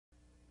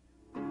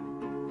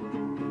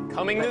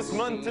Coming this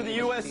month to the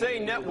USA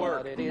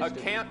Network, a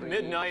Camp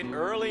Midnight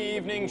early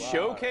evening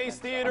showcase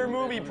theater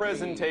movie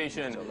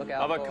presentation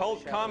of a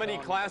cult comedy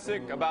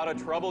classic about a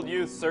troubled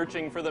youth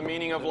searching for the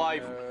meaning of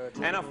life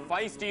and a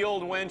feisty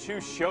old wench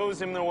who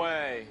shows him the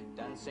way.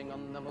 Dancing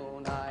on the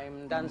moon,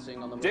 I'm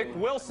dancing on the moon. Dick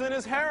Wilson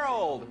is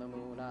Harold.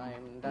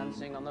 I'm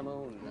dancing on the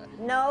moon.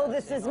 No,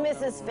 this is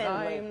Mrs.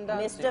 Finley.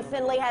 Mr.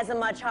 Finley has a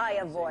much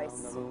higher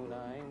voice.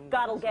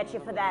 God'll get you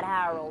for that,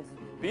 Harold.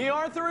 B.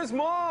 Arthur is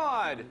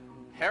Maude.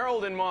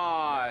 Harold and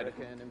Maude.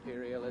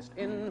 Imperialist,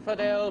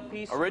 infidel,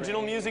 peace.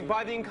 Original music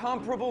by the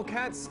incomparable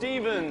Cat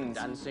Stevens.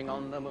 Dancing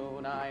on the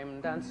moon,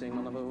 I'm dancing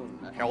on the moon.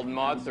 Harold and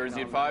Maude,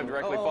 Thursday at 5,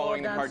 directly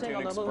following the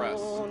Cartoon Express.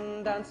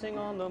 Dancing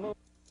on the moon.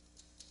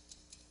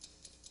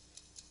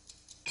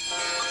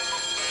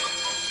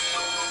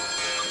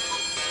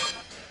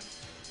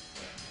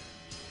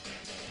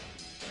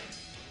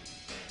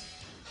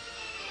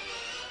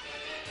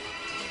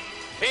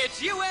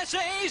 It's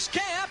USA's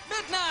Camp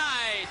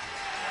Midnight,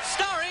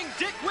 starring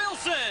Dick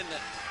Wilson.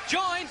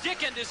 Join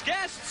Dick and his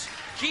guests,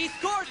 Keith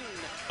Gordan,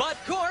 Bud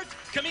Cort,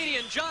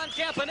 comedian John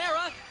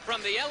Caponera,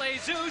 from the LA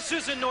Zoo,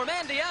 Susan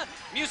Normandia,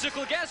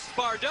 musical guests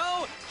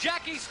Bardeux,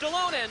 Jackie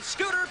Stallone, and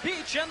Scooter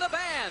Peach and the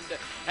band.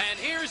 And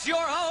here's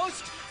your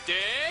host,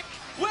 Dick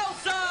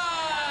Wilson!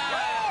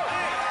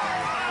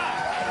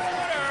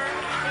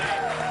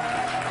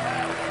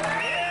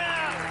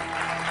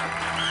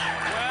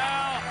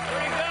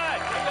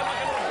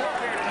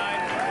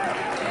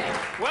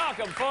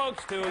 Welcome,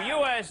 folks, to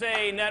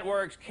USA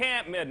Network's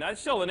Camp Midnight.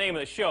 That's still the name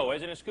of the show,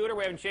 isn't it, Scooter?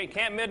 We haven't changed.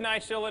 Camp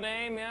Midnight still the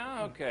name?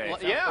 Yeah? Okay. Well,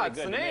 yeah, it's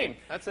the name.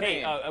 That's the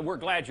name. Hey, we're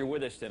glad you're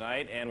with us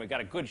tonight, and we've got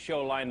a good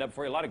show lined up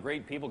for you. A lot of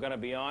great people going to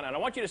be on. And I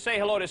want you to say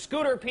hello to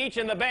Scooter Peach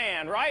and the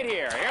band right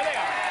here. Here they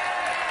are.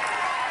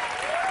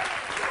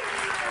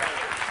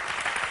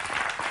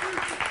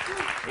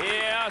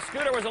 Yeah,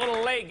 Scooter was a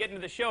little late getting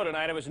to the show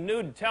tonight. It was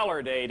Nude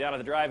Teller Day down at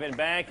the drive-in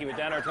bank. He was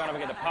down there trying to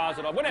make a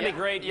deposit. Wouldn't that be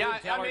great? Yeah,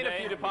 I made a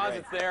few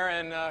deposits there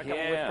and a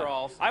couple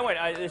withdrawals. I went,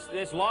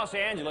 this Los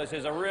Angeles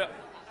is a real,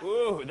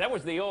 ooh, that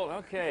was the old,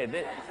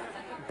 okay.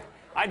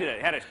 I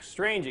had a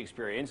strange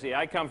experience. See,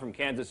 I come from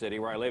Kansas City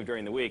where I live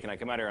during the week, and I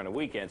come out here on the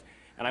weekends.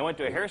 And I went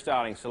to a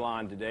hairstyling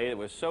salon today that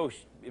was so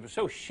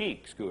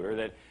chic, Scooter,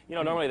 that, you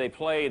know, normally they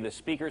play the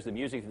speakers, the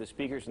music to the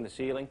speakers in the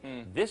ceiling.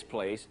 This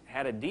place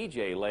had a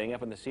DJ laying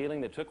up in the ceiling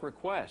that took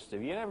requests.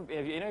 Have you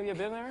been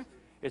there?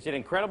 It's an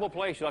incredible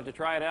place. You'll have to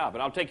try it out.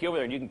 But I'll take you over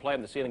there and you can play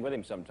on the ceiling with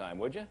him sometime,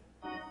 would you?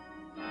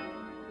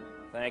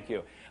 Thank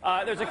you.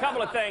 There's a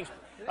couple of things.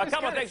 A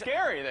couple of things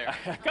scary there.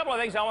 A couple of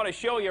things I want to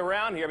show you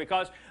around here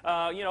because,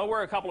 you know,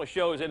 we're a couple of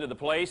shows into the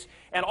place,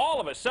 and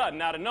all of a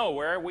sudden, out of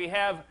nowhere, we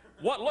have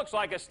what looks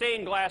like a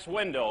stained glass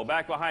window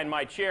back behind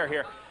my chair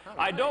here.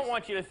 I don't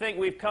want you to think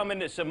we've come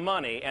into some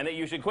money and that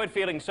you should quit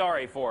feeling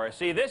sorry for us.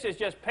 See, this is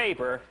just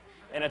paper,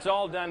 and it's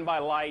all done by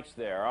lights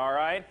there, all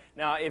right?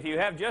 Now, if you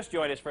have just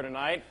joined us for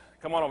tonight,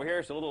 come on over here.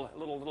 It's a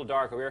little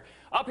dark over here.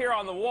 Up here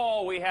on the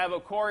wall, we have,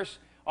 of course,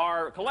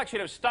 our collection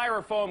of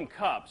styrofoam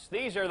cups.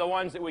 These are the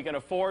ones that we can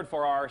afford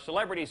for our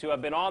celebrities who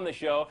have been on the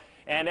show.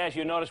 And as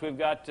you notice, we've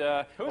got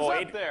who's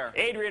up there?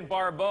 Adrian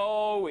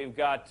Barbeau. We've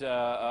got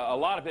a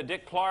lot of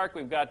Dick Clark.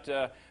 We've got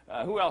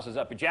who else is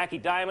up? Jackie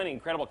Diamond,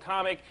 incredible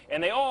comic.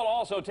 And they all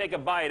also take a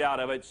bite out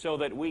of it so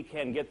that we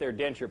can get their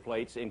denture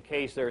plates in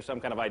case there's some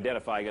kind of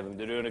identifying of them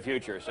to do in the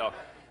future. So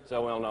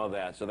we'll know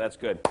that. So that's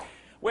good.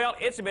 Well,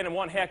 it's been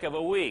one heck of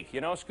a week.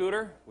 You know,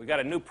 Scooter, we got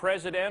a new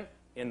president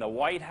in the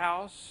White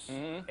House,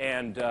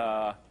 and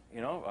you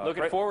know,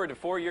 looking forward to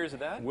 4 years of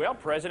that. Well,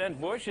 President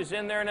Bush is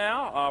in there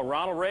now.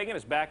 Ronald Reagan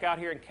is back out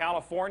here in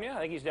California. I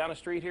think he's down the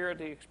street here at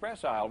the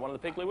Express aisle, one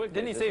of the Piggly Wigglies.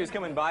 Didn't he say he was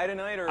coming by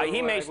tonight? Or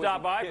he may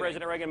stop by.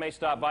 President Reagan may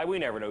stop by. We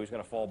never know who's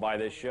going to fall by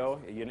this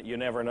show. You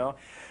never know.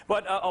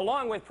 But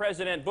along with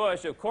President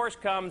Bush, of course,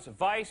 comes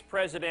Vice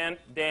President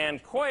Dan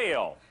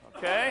Quayle.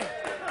 Okay.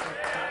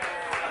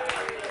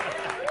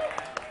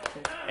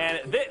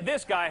 And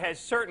this guy has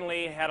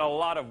certainly had a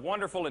lot of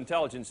wonderful,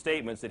 intelligent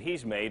statements that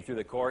he's made through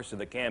the course of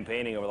the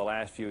campaigning over the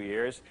last few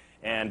years.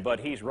 But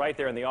he's right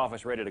there in the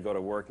office ready to go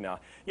to work now.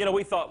 You know,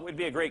 we thought it would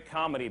be a great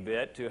comedy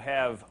bit to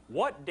have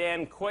What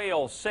Dan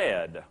Quayle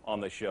Said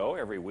on the show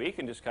every week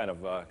and just kind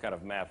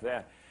of map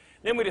that.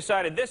 Then we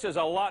decided this is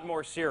a lot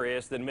more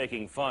serious than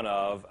making fun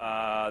of.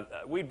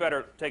 We'd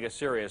better take a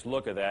serious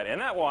look at that.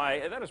 And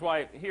that is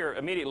why here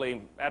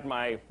immediately at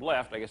my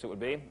left, I guess it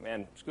would be,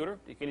 and Scooter,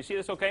 can you see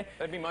this okay?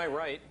 That'd be my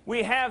right.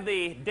 We have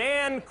the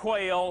Dan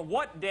Quayle,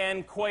 What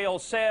Dan Quayle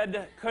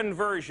Said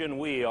conversion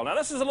wheel. Now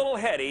this is a little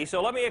heady,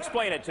 so let me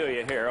explain it to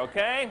you here,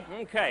 okay?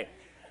 Okay.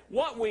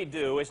 What we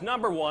do is,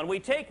 number one, we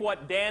take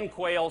what Dan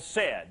Quayle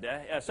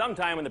said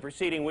sometime in the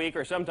preceding week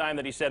or sometime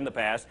that he said in the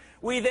past.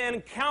 We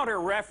then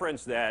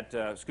counter-reference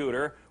that,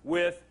 Scooter,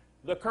 with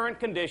the current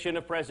condition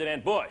of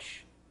President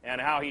Bush and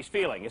how he's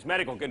feeling, his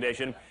medical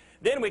condition.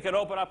 Then we can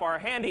open up our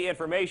handy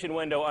information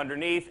window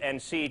underneath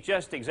and see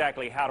just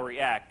exactly how to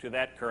react to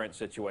that current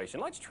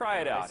situation. Let's try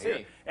it out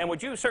here. And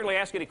would you certainly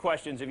ask any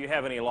questions if you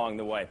have any along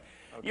the way.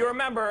 Okay. You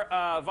remember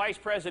Vice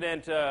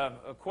President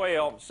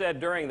Quayle said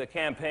during the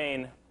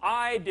campaign,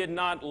 "I did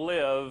not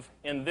live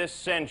in this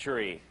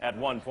century," at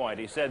one point.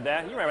 He said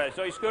that. You remember that,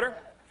 so Scooter?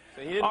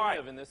 So he didn't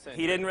live in this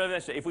century. He didn't live in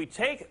this. If we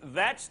take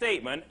that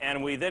statement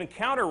and we then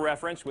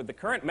counter-reference with the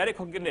current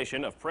medical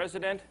condition of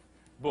President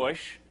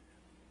Bush,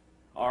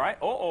 all right,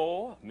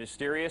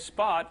 mysterious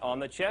spot on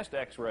the chest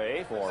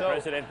X-ray for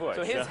President Bush.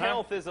 So his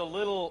health is a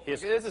little,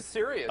 it is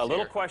serious a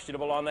little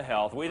questionable on the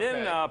health. We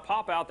then Okay.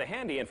 pop out the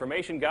handy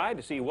information guide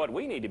to see what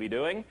we need to be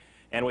doing.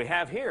 And we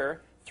have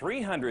here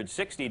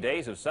 360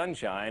 days of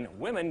sunshine,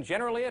 women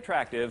generally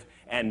attractive,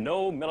 and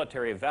no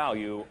military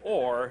value,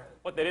 or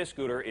what that is,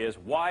 Scooter, is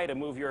why to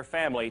move your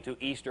family to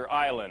Easter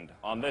Island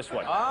on this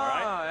one. All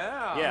right?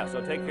 Yeah. Yeah,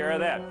 so take care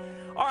of that.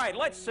 All right,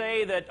 let's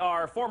say that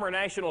our former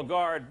National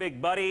Guard big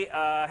buddy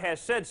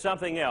has said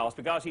something else,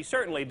 because he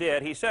certainly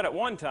did. He said at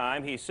one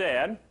time, he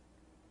said,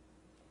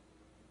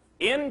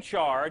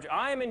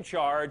 I'm in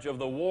charge of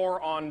the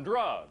war on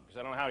drugs.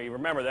 I don't know how you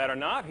remember that or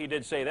not. He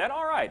did say that.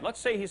 All right,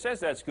 let's say he says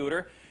that,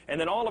 Scooter, and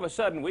then all of a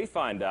sudden we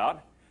find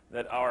out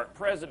that our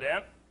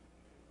president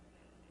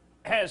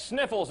has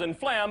sniffles and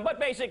phlegm, but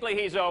basically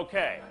he's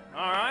okay.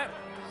 All right?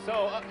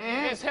 So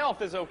his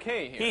health is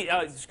okay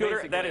here.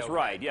 Scooter, that is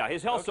right. Yeah,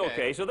 his health's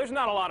okay, so there's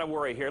not a lot of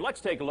worry here. Let's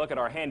take a look at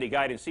our handy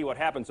guide and see what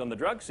happens on the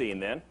drug scene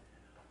then.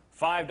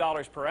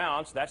 $5 per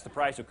ounce, that's the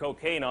price of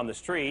cocaine on the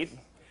street.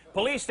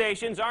 Police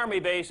stations, army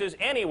bases,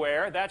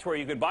 anywhere, that's where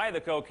you could buy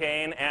the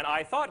cocaine. And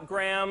I thought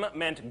gram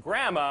meant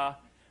grandma.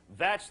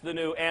 That's the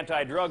new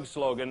anti-drug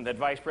slogan that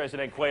Vice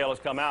President Quayle has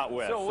come out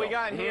with. So we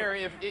got here,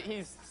 if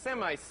he's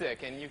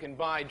semi-sick and you can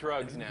buy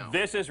drugs now.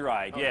 This is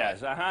right,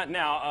 yes.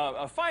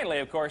 Now, finally,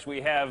 of course,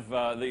 we have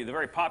the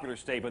very popular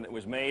statement that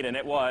was made, and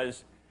it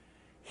was,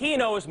 he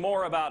knows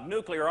more about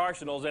nuclear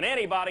arsenals than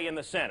anybody in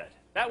the Senate.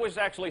 That was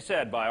actually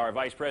said by our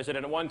Vice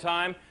President at one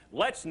time.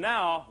 Let's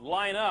now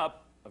line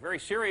up a very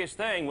serious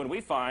thing when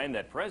we find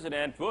that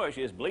President Bush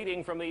is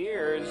bleeding from the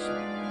ears.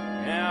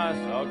 Yes,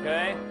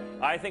 okay.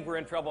 I think we're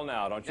in trouble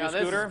now, don't you,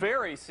 Scooter? This is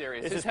very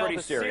serious. This is pretty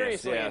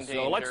serious. Seriously in danger.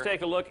 So let's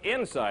take a look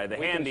inside the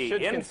handy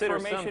should information.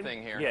 Consider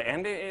something here. Yeah,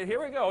 and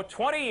here we go.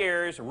 20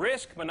 years,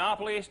 Risk,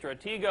 Monopoly,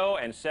 Stratego,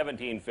 and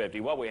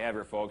 1750. What we have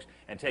here, folks,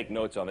 and take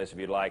notes on this if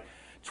you'd like.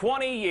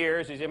 20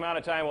 years is the amount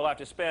of time we'll have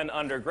to spend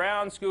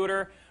underground,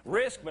 Scooter.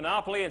 Risk,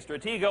 Monopoly, and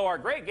Stratego are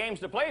great games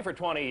to play for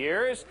 20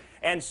 years.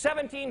 And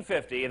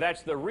 $17.50,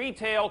 that's the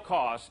retail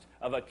cost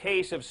of a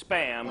case of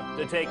Spam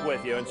to take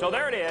with you. And so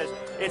there it is.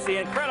 It's the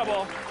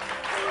incredible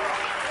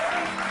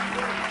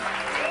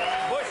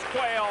Bush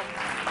Quayle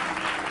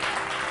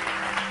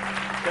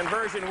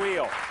conversion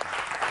wheel.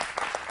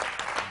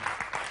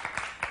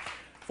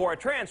 For a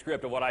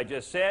transcript of what I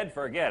just said,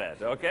 forget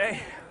it, okay?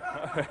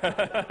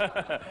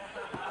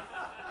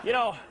 You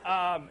know,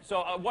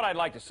 what I'd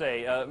like to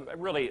say,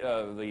 really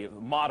the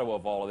motto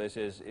of all of this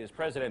is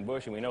President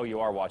Bush, and we know you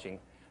are watching,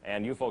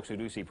 and you folks who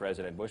do see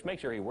President Bush, make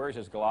sure he wears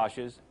his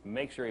galoshes,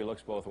 make sure he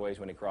looks both ways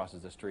when he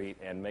crosses the street,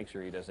 and make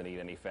sure he doesn't eat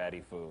any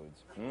fatty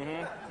foods.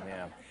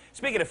 Yeah.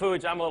 Speaking of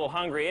foods, I'm a little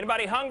hungry.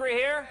 Anybody hungry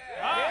here?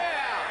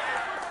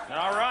 Yeah!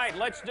 All right,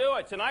 let's do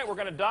it. Tonight we're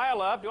going to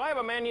dial up. Do I have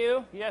a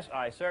menu? Yes,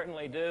 I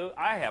certainly do.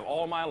 I have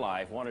all my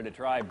life wanted to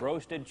try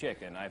broasted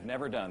chicken. I've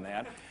never done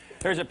that.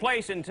 There's a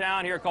place in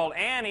town here called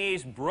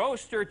Annie's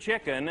Broaster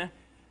Chicken.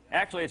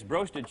 Actually, it's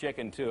broasted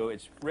chicken, too.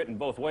 It's written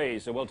both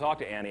ways, so we'll talk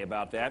to Annie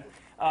about that.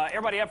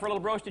 Everybody up for a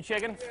little broasted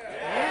chicken?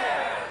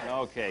 Yeah.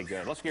 Okay,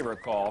 good. Let's give her a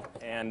call.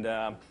 And,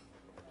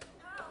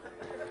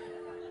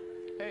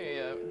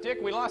 hey, Dick,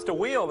 we lost a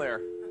wheel there.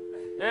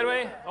 Did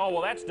we? Oh,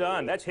 well, that's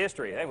done. That's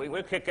history. Hey,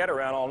 we'll kick that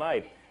around all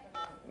night.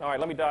 All right,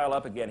 let me dial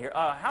up again here.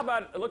 How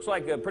about, it looks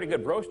like a pretty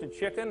good broasted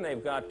chicken.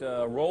 They've got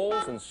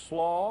rolls and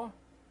slaw.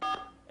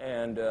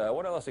 And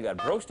what else they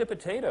got? Roasted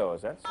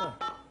potatoes. That's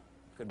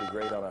could be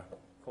great on a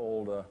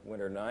cold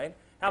winter night.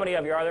 How many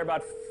of you are there?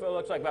 About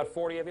looks like about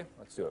 40 of you.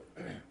 Let's do it.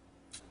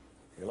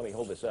 Here, let me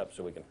hold this up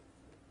so we can.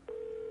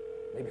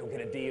 Maybe we'll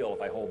get a deal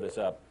if I hold this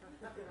up.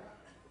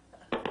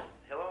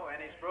 Hello,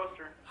 Annie's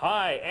Broaster.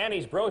 Hi,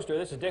 Annie's Broaster.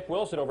 This is Dick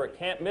Wilson over at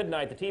Camp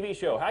Midnight, the TV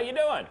show. How you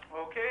doing?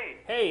 Okay.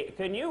 Hey,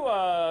 can you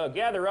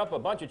gather up a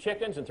bunch of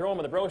chickens and throw them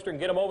in the broaster and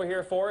get them over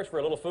here for us for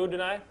a little food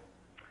tonight?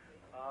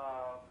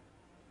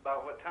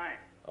 About what time?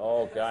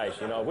 Oh,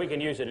 gosh, you know, we can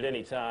use it at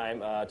any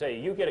time. I'll tell you,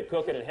 you get it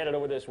cooking and head it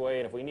over this way,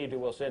 and if we need to,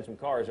 we'll send some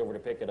cars over to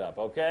pick it up,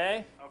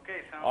 okay? Okay,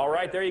 sounds All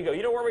right, good. there you go.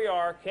 You know where we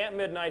are, Camp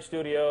Midnight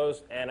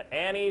Studios, and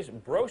Annie's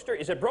Broaster.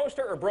 Is it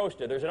Broaster or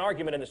Broasted? There's an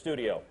argument in the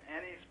studio.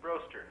 Annie's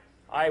Broaster.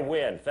 I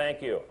win.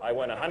 Thank you. I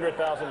win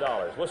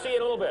 $100,000. We'll see you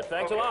in a little bit.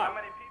 Thanks okay, a lot. How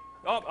many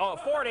people? Oh,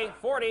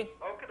 40.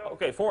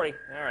 Okay, 40.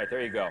 All right,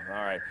 there you go.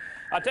 All right.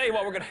 I'll tell you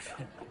what we're going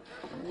to...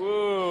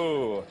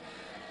 Woo.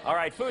 All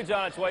right, food's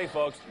on its way,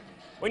 folks.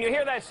 When you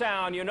hear that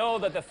sound, you know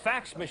that the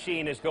fax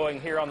machine is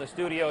going here on the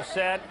studio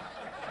set.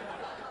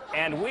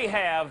 And we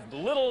have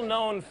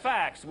little-known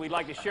facts we'd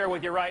like to share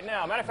with you right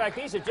now. Matter of fact,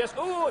 these are just...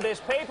 Ooh,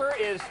 this paper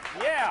is...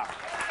 Yeah.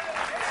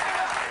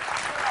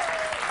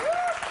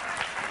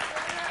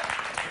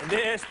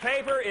 This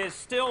paper is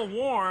still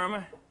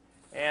warm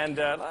And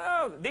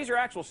these are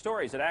actual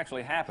stories that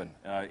actually happen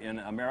in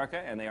America,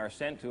 and they are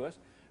sent to us.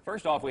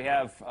 First off, we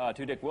have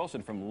to Dick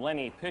Wilson from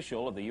Lenny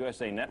Pischel of the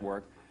USA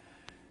Network.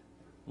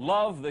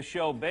 Love the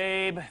show,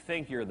 babe.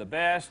 Think you're the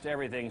best.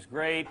 Everything's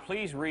great.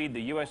 Please read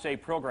the USA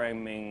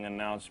programming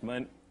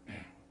announcement.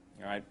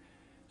 All right.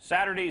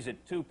 Saturdays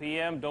at 2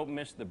 p.m. Don't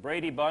miss the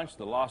Brady Bunch,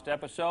 the lost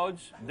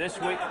episodes. This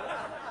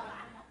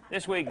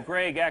week,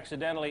 Greg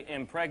accidentally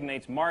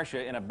impregnates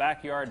Marcia in a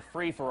backyard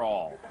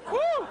free-for-all.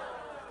 Woo!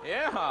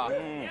 Yeah.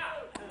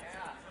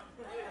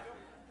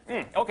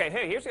 Okay,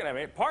 hey, here's what I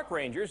mean. Park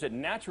rangers at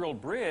Natural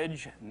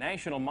Bridge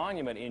National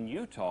Monument in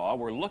Utah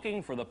were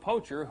looking for the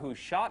poacher who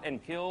shot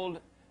and killed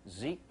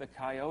Zeke the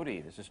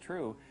coyote. This is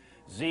true.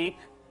 Zeke,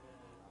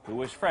 who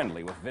was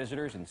friendly with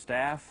visitors and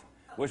staff,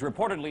 was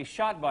reportedly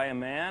shot by a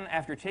man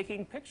after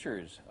taking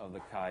pictures of the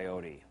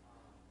coyote.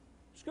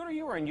 Scooter,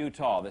 you were in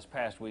Utah this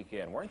past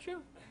weekend, weren't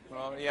you?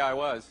 Well, yeah, I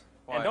was.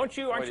 Why? And aren't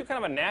you kind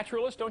of a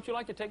naturalist? Don't you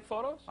like to take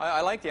photos?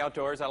 I like the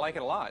outdoors. I like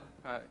it a lot.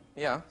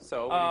 Yeah,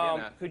 so what are you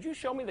getting at? Could you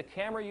show me the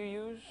camera you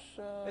use?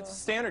 It's a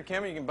standard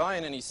camera you can buy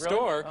in any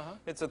store.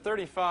 It's a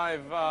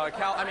 35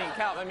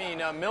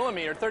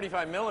 millimeter,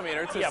 35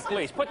 millimeter. It's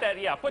Please put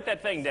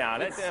that thing down.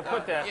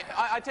 Put that.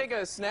 I take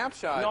a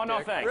snapshot. No,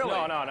 Dick. thanks. Really? No.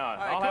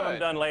 I'll have them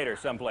done later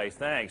someplace.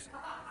 Thanks.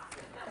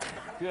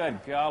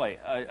 Good golly.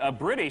 A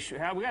British.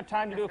 We got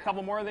time to do a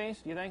couple more of these?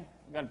 Do you think?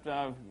 We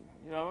got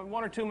 1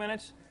 or 2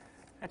 minutes.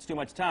 That's too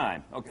much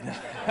time. Okay.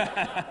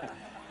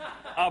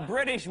 A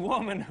British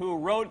woman who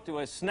wrote to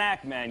a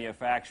snack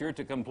manufacturer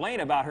to complain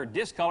about her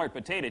discolored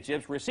potato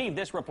chips received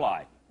this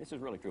reply. This is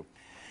really true.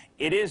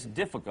 It is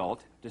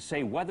difficult to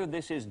say whether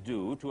this is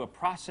due to a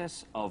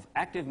process of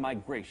active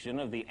migration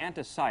of the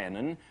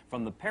anthocyanin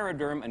from the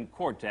periderm and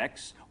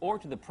cortex or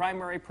to the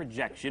primary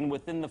projection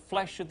within the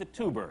flesh of the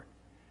tuber.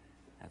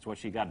 That's what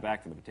she got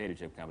back from the potato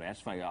chip company.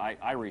 That's funny.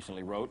 I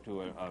recently wrote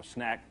to a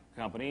snack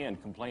company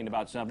and complained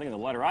about something, and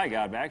the letter I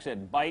got back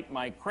said, "Bite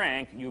my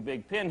crank, you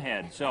big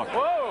pinhead." So,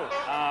 whoa!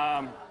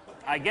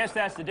 I guess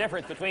that's the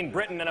difference between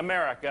Britain and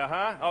America,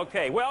 huh?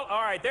 Okay, well,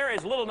 all right, there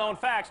is little-known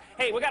facts.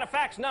 Hey, we got a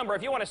fax number.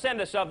 If you want to send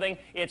us something,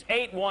 it's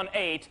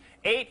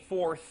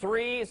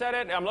 818-843, is that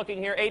it? I'm looking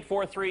here,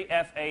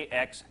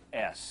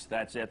 843-FAXS.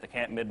 That's it, the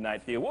Camp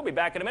Midnight Theater. We'll be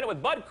back in a minute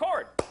with Bud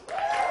Cort.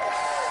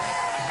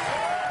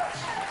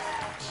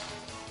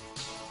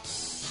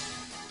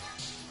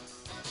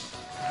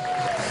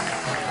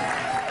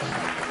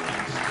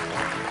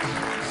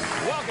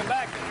 Welcome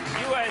back to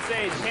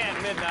USA's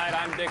Camp Midnight.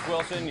 I'm Dick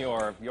Wilson,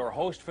 your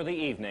host for the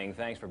evening.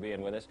 Thanks for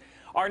being with us.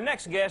 Our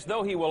next guest,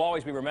 though he will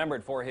always be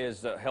remembered for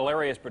his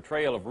hilarious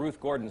portrayal of Ruth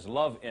Gordon's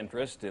love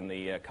interest in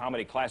the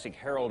comedy classic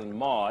Harold and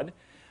Maude,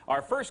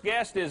 our first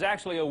guest is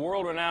actually a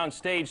world-renowned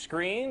stage,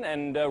 screen,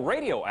 and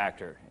radio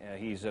actor.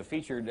 He's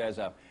featured as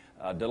a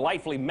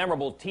delightfully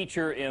memorable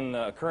teacher in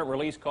the current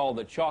release called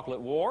The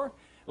Chocolate War.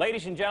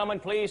 Ladies and gentlemen,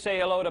 please say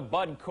hello to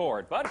Bud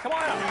Cort. Bud, come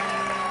on up.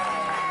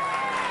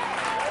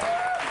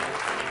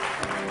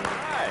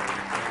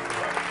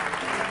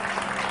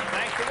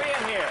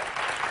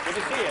 Good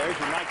to see you. There's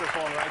your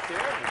microphone right there.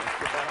 Just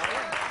put that on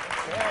there.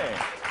 Okay.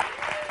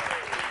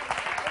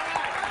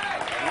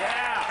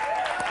 Yeah.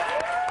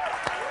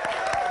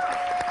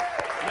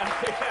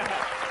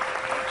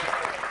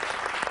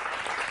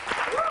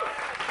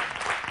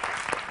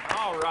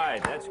 All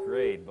right, that's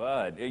great,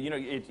 Bud. You know,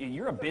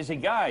 you're a busy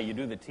guy. You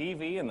do the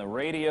TV and the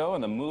radio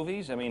and the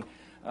movies. I mean,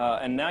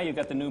 and now you've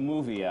got the new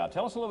movie out.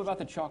 Tell us a little bit about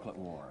The Chocolate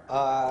War.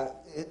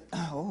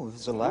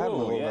 It's a loud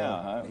little,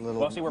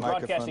 little well, see, we're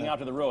broadcasting out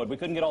to the road. We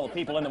couldn't get all the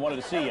people in that wanted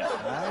to see you.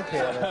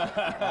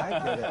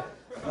 I get it.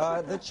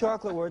 The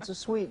Chocolate War, it's a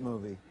sweet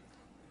movie.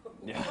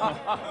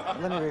 Yeah.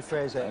 Let me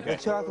rephrase that. Okay.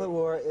 The Chocolate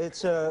War,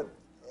 it's a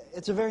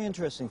very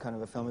interesting kind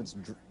of a film. It's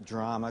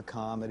drama,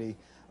 comedy.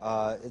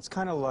 It's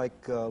kind of like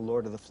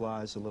Lord of the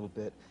Flies a little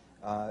bit.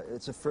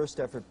 It's a first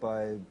effort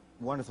by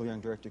wonderful young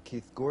director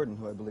Keith Gordan,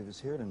 who I believe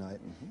is here tonight.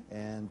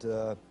 And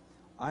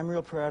I'm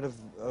real proud of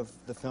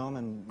the film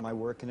and my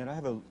work in it. I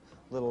have a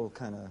little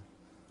kind of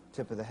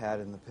tip of the hat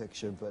in the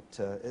picture, but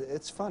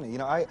it's funny. You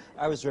know, I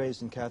was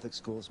raised in Catholic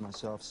schools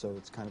myself, so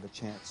it's kind of a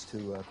chance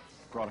to...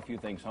 Brought a few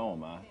things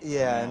home, huh?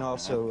 Yeah, and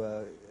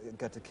also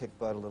got to kick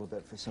butt a little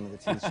bit for some of the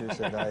teachers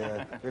that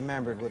I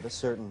remembered with a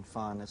certain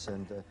fondness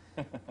and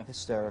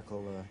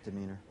hysterical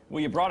demeanor.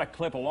 Well, you brought a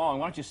clip along.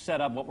 Why don't you set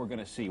up what we're going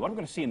to see? What are we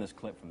going to see in this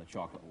clip from The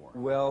Chocolate War?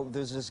 Well,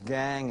 there's this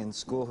gang in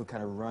school who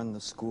kind of run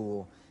the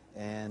school,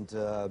 and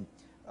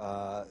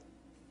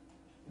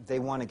they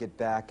want to get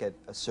back at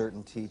a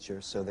certain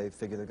teacher, so they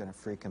figure they're going to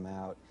freak him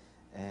out.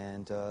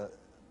 And the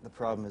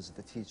problem is that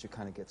the teacher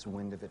kind of gets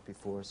wind of it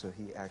before, so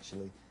he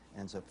actually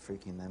ends up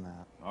freaking them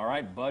out. All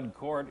right, Bud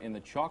Cort in The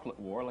Chocolate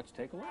War. Let's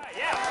take a look.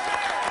 Yeah!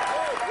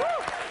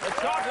 The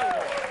Chocolate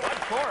War, Bud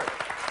Cort.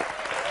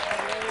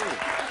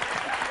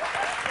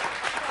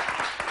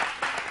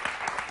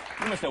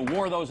 You must have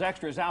wore those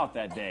extras out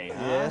that day,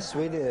 huh? Yes,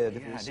 we did.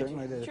 Yeah, we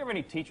certainly did. Did you have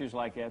any teachers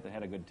like that that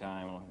had a good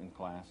time in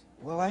class?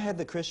 Well, I had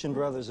the Christian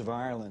Brothers of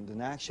Ireland,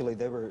 and actually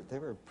they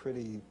were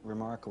pretty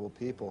remarkable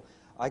people.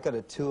 I got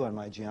a 2 on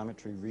my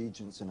geometry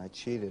regents, and I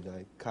cheated.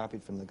 I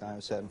copied from the guy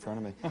who sat in front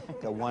of me.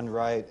 Got 1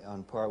 right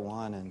on part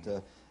 1, and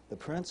the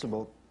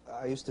principal,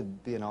 I used to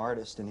be an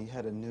artist, and he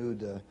had a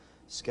nude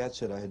sketch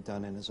that I had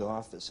done in his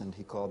office, and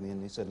he called me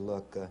and he said,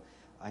 look,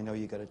 I know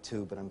you got a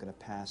 2, but I'm going to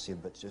pass you,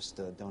 but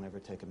just don't ever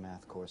take a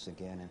math course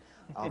again, and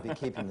I'll be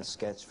keeping the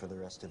sketch for the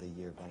rest of the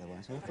year, by the way.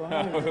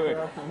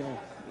 So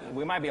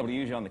we might be able to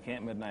use you on the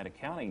Camp Midnight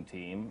accounting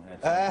team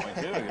at some point,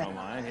 too, if you don't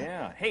mind.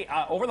 Yeah. Hey,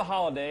 over the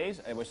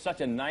holidays, it was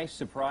such a nice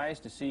surprise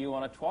to see you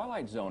on a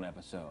Twilight Zone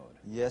episode.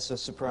 Yes, a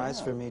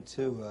surprise for me,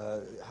 too,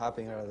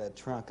 hopping out of that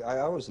trunk. I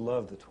always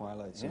loved the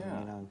Twilight Zone. Yeah.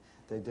 You know,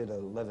 they did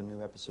 11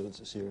 new episodes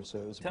this year, so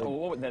it was a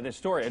big the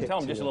story, and tell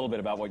them just a little bit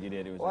about what you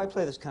did. Well, I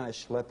play this kind of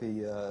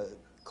schleppy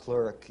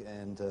clerk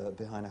and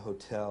behind a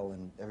hotel,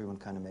 and everyone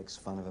kind of makes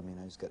fun of him. You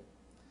know, he's got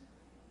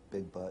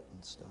big butt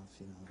and stuff,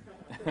 you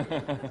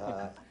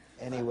know.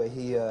 Anyway,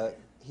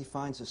 he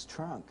finds his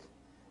trunk,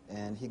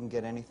 and he can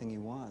get anything he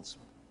wants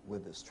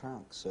with his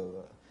trunk.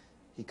 So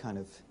he kind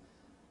of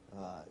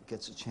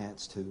gets a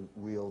chance to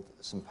wield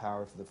some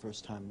power for the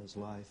first time in his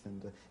life.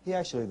 And he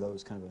actually, though,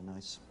 is kind of a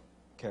nice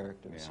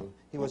character, so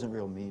he wasn't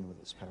real mean with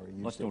his power.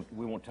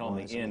 We won't tell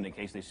them the end in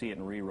case they see it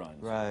in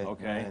reruns. Right.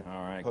 Okay. Right.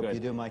 All right. Hope good.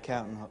 you do. My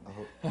accountant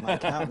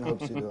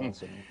hopes you do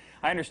also.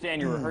 I understand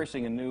you're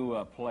rehearsing a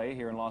new play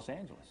here in Los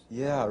Angeles.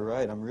 Yeah,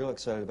 right. I'm real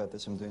excited about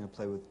this. I'm doing a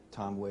play with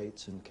Tom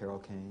Waits and Carol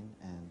Kane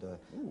and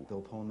Bill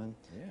Pullman.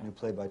 Yeah. A new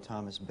play by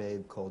Thomas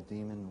Babe called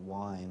Demon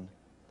Wine.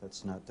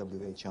 That's not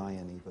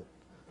W-H-I-N-E, but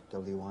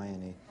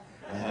W-I-N-E.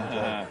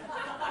 And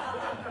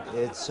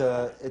it's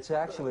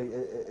actually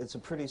it's a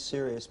pretty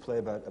serious play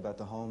about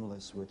the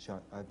homeless, which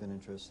I've been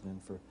interested in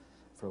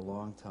for a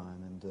long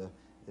time, and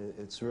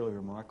it's really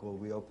remarkable.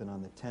 We open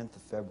on the 10th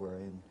of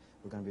February, and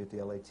we're going to be at the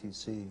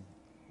LATC,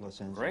 Los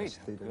Angeles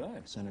Theater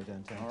Center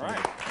downtown. All right.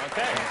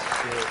 Okay.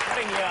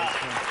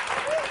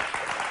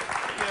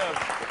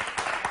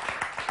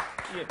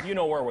 You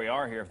know where we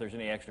are here. If there's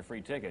any extra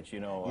free tickets, you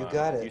know. You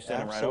got it. You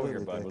send them right over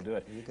here, bud. We'll do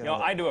it. You know,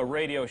 I do a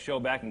radio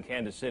show back in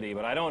Kansas City,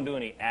 but I don't do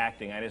any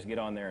acting. I just get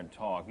on there and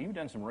talk. You've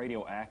done some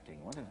radio acting.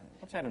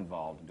 What's that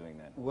involved in doing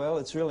that? Well,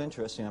 it's real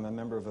interesting. I'm a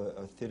member of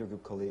a theater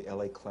group called the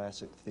LA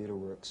Classic Theater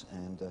Works,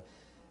 and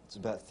it's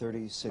about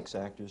 36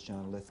 actors: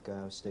 John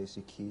Lithgow,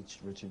 Stacy Keach,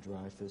 Richard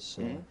Dreyfuss,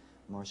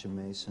 Marcia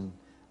Mason,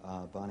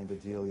 Bonnie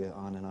Bedelia,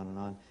 on and on and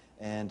on.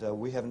 And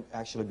we haven't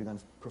actually begun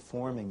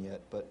performing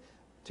yet, but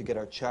to get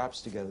our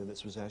chops together,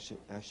 this was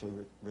actually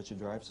Richard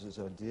Dreyfuss's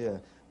idea.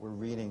 We're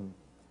reading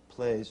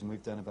plays, and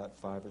we've done about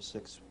 5 or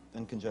 6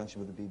 in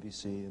conjunction with the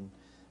BBC and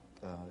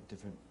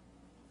different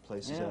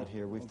places out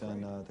here. We've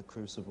done The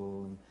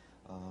Crucible and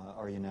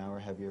Are You Now or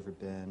Have You Ever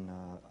Been?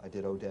 I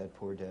did Oh Dad,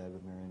 Poor Dad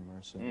with Marion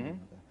Mercer. And,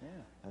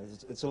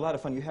 it's a lot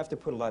of fun. You have to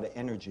put a lot of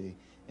energy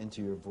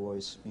into your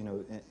voice. You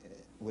know,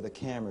 with a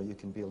camera, you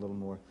can be a little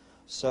more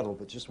subtle,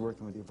 but just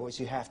working with your voice,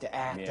 you have to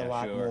act a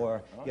lot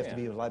more. You have to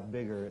be a lot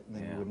bigger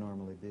than you would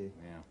normally be.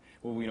 Yeah.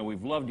 Well, you know,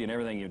 we've loved you and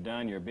everything you've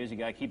done. You're a busy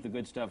guy. Keep the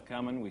good stuff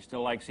coming. We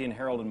still like seeing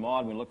Harold and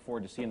Maude. We look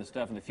forward to seeing the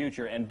stuff in the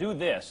future. And do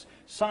this.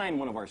 Sign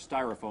one of our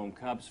styrofoam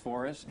cups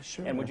for us.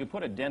 Sure. And would you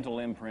put a dental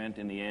imprint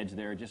in the edge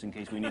there, just in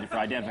case we need it for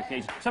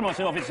identification? Someone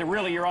will know if it's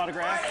really your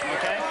autograph.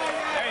 Okay?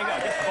 There you go.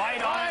 Just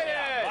bite on it.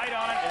 Yeah, bite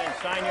on it and then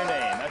sign your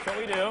name. That's what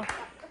we do.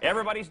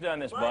 Everybody's done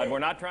this, Bud. We're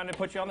not trying to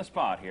put you on the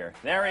spot here.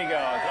 There he goes.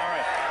 All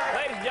right.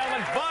 Ladies and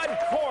gentlemen, Bud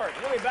Cort.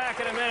 We'll be back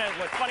in a minute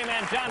with funny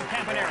man John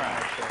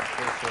Caponera.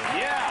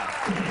 Yeah.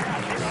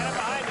 Right up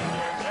behind you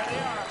here. There they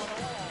are.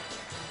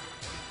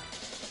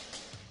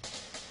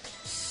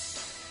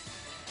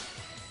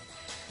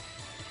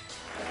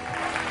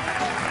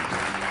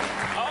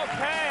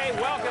 Okay,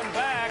 welcome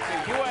back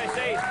to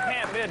USA's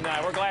Camp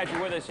Midnight. We're glad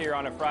you're with us here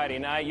on a Friday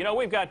night. You know,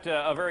 we've got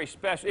a very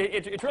special,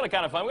 it's really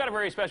kind of fun. We've got a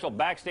very special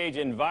backstage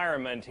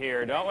environment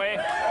here, don't we?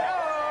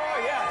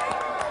 Oh, yeah.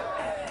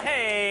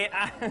 Hey.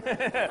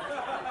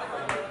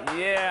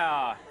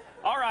 Yeah.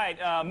 All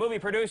right, movie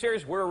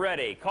producers, we're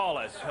ready. Call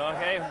us,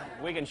 okay?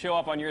 We can show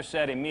up on your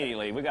set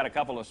immediately. We've got a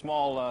couple of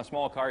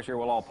small cars here.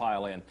 We'll all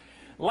pile in.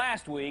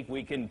 Last week,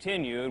 we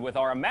continued with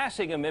our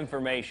amassing of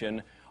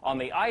information on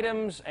the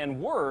items and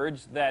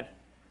words that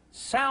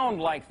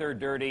sound like they're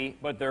dirty,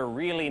 but they're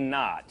really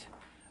not.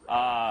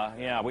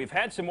 Yeah, we've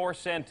had some more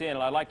sent in, and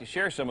I'd like to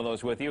share some of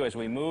those with you as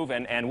we move,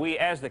 and we,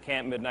 as the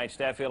Camp Midnight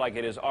staff, feel like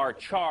it is our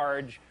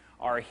charge,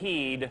 our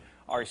heed,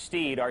 our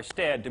steed, our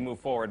stead to move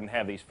forward and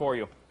have these for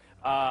you.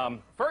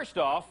 First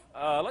off,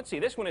 let's see,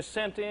 this one is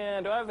sent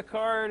in. Do I have the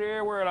card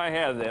here? Where did I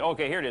have it?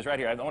 Okay, here it is right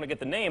here. I want to get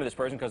the name of this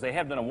person because they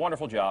have done a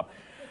wonderful job.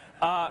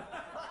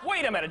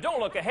 Wait a minute, don't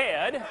look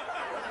ahead.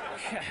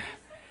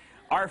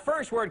 Our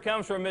first word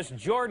comes from Miss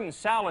Jordan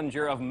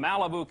Salinger of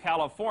Malibu,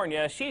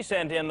 California. She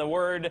sent in the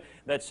word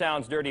that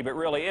sounds dirty but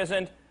really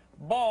isn't,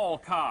 ball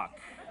cock.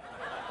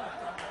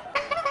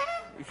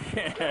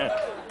 Yeah,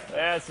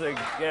 that's a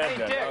good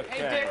one. Okay.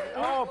 Hey, Dick.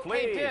 Oh,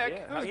 please. Hey,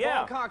 Dick, whose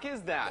ball cock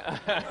is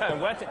that?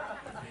 What's it?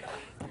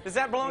 Does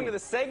that belong to the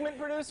segment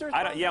producers?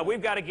 Yeah,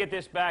 we've got to get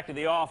this back to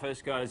the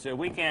office because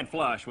we can't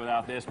flush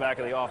without this back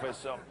of the office.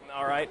 So,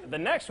 all right. The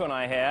next one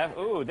I have,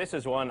 ooh, this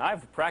is one.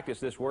 I've practiced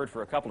this word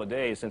for a couple of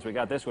days since we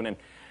got this one in.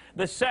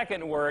 The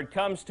second word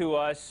comes to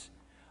us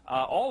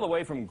all the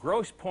way from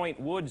Grosse Pointe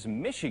Woods,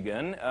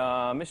 Michigan.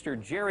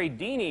 Mr. Jerry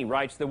Deeney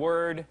writes the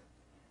word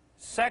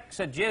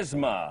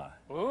sexagisma.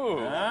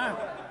 Ooh.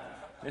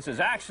 This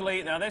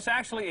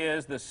actually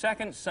is the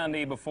second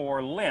Sunday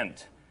before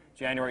Lent.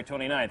 January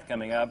 29th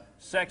coming up.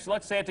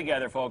 Let's say it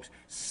together, folks.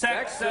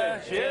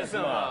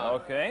 Sexagisma.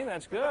 Okay,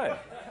 that's good.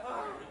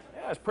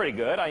 Yeah, that's pretty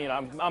good.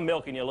 I'm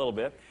milking you a little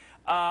bit.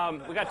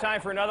 We got time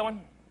for another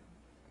one?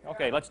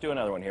 Okay, let's do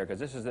another one here, because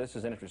this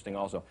is interesting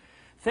also.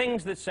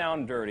 Things that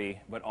sound dirty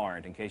but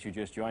aren't, in case you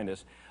just joined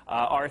us.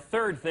 Our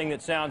third thing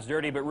that sounds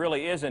dirty but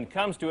really isn't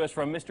comes to us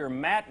from Mr.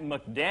 Matt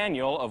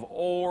McDaniel of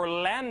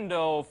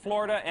Orlando,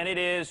 Florida, and it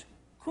is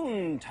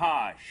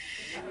Countach.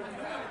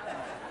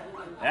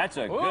 That's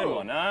a good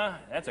one, huh?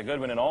 That's a good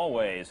one in all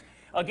ways.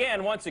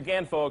 Again, once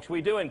again, folks,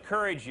 we do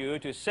encourage you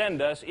to send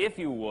us, if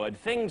you would,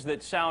 things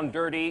that sound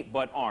dirty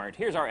but aren't.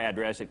 Here's our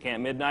address at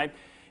Camp Midnight.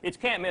 It's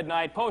Camp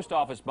Midnight, Post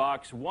Office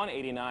Box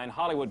 189,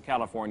 Hollywood,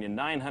 California,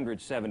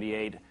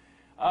 978.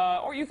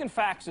 Or you can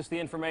fax us the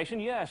information.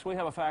 Yes, we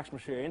have a fax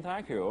machine.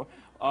 Thank you.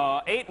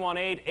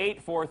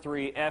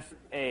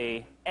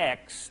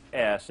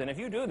 818-843-FAXS. And if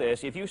you do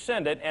this, if you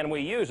send it and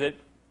we use it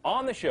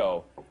on the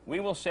show, we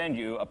will send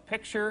you a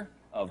picture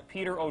of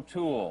Peter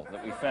O'Toole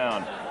that we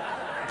found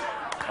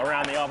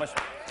around the office.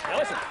 Now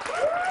listen.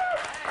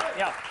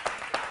 Yeah.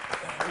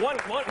 One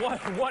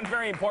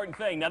very important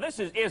thing. Now this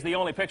is the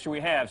only picture we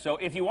have, so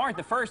if you aren't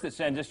the first that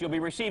sends us, you'll be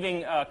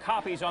receiving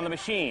copies on the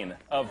machine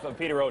of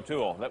Peter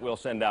O'Toole that we'll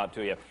send out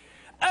to you.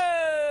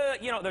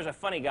 You know, there's a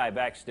funny guy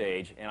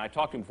backstage, and I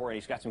talked to him before, and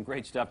he's got some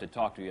great stuff to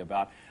talk to you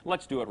about.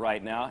 Let's do it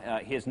right now.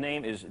 His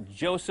name is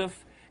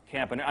Joseph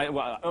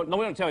Caponera. No,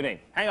 we don't tell you his name.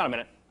 Hang on a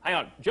minute. Hang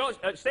on.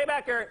 Stay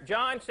back there.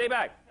 John, stay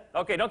back.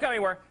 Okay, don't come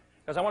anywhere.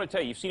 Because I want to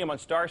tell you, you've seen him on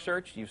Star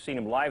Search. You've seen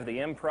him live at the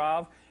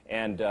Improv.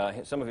 And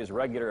some of his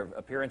regular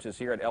appearances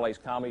here at LA's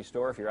Comedy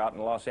Store if you're out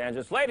in Los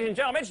Angeles. Ladies and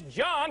gentlemen, it's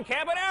John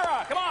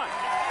Caponera. Come on.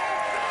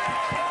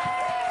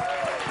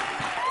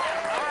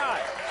 All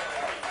right.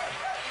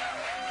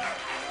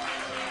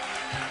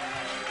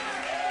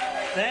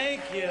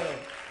 Thank you.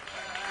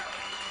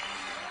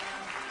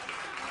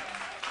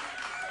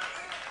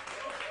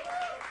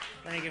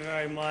 Thank you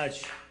very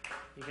much.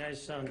 You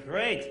guys sound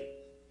great.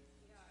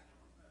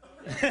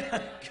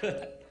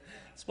 Good.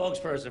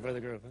 Spokesperson for the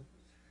group, huh?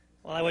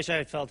 Well, I wish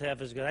I felt half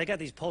as good. I got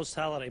these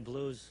post-holiday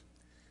blues.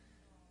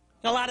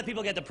 A lot of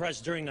people get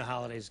depressed during the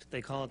holidays.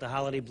 They call it the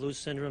holiday blues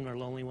syndrome. They're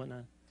lonely and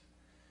whatnot.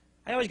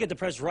 I always get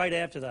depressed right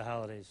after the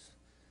holidays.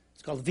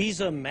 It's called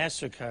Visa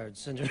MasterCard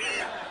syndrome.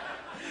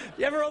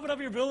 You ever open up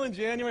your bill in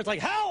January? It's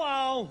like,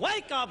 hello,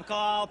 wake-up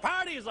call,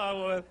 party's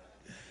over.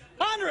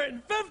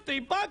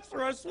 $150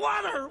 for a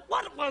sweater.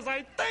 What was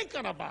I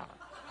thinking about?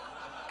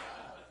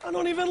 I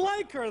don't even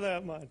like her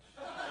that much.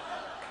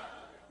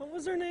 What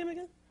was her name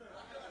again?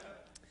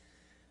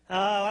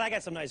 Well, I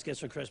got some nice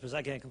gifts for Christmas.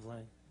 I can't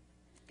complain.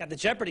 Got the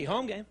Jeopardy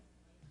home game.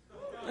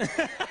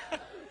 I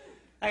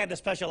got the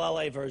special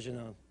LA version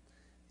of it.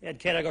 You had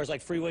categories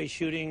like freeway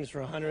shootings for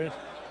 100,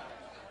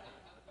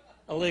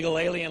 illegal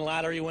alien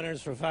lottery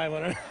winners for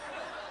 500.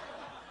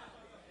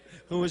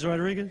 Who was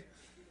Rodriguez?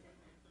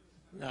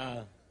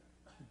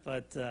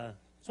 But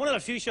it's one of the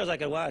few shows I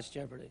could watch,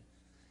 Jeopardy.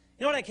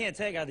 You know what I can't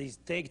take are these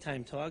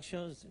daytime talk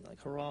shows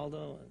like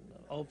Geraldo and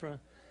Oprah.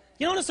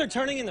 You notice they're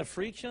turning into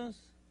freak shows?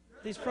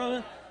 These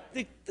programs?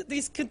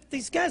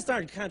 These guys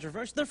aren't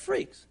controversial. They're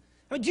freaks.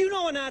 I mean, do you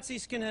know a Nazi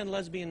skinhead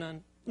lesbian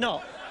nun?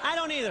 No, I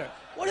don't either.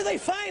 Where do they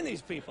find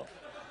these people?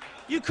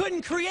 You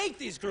couldn't create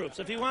these groups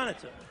if you wanted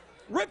to.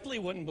 Ripley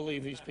wouldn't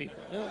believe these people.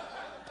 You know?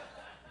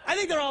 I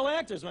think they're all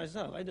actors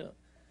myself. I do.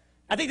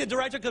 I think the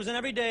director comes in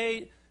every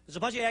day. There's a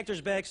bunch of actors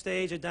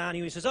backstage at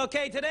Donahue. He says,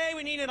 okay, today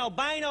we need an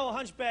albino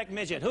hunchback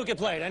midget. Who can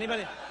play it?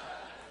 Anybody?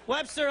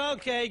 Webster,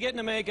 okay, get in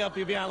the makeup.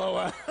 You'll be on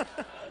low.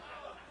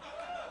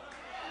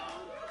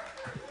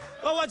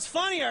 Well, what's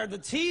funny are the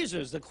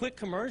teasers, the quick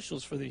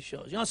commercials for these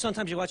shows. You know,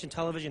 sometimes you're watching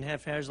television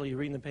haphazardly, you're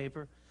reading the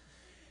paper,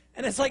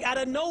 and it's like out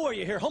of nowhere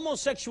you hear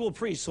homosexual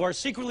priests who are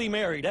secretly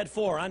married at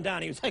 4 on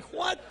Donahue. It's like,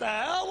 what the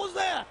hell was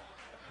that?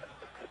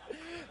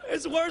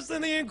 It's worse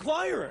than the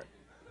Inquirer.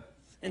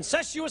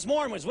 Incestuous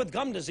Mormons with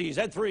gum disease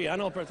at 3 on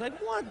Oprah. It's like,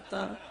 what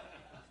the?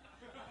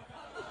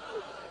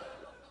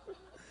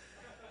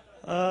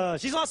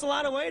 She's lost a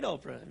lot of weight,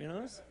 Oprah, you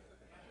know?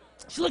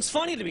 She looks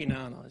funny to me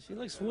now, though. She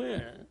looks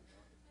weird.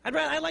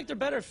 I liked her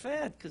better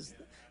fat, because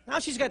now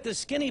she's got this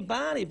skinny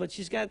body, but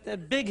she's got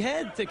that big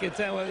head to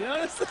contend with, you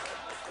know?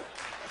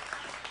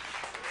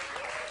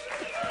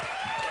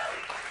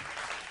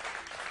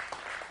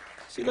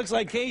 She looks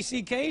like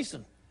Casey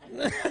Kasem.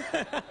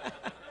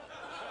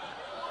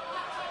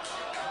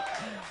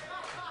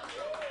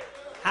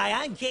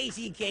 Hi, I'm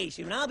Casey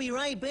Kasem, and I'll be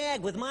right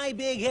back with my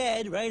big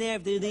head right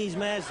after these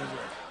messages.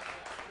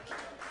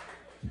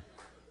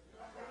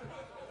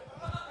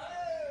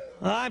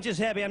 Well, I'm just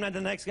happy I'm not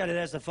the next guy that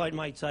has to fight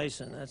Mike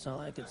Tyson. That's all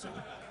I could say.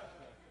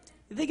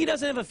 You think he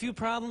doesn't have a few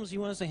problems he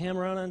wants to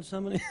hammer out on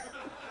somebody?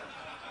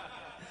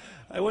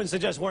 I wouldn't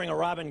suggest wearing a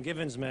Robin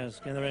Givens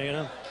mask, you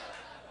know?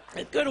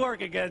 It could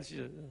work against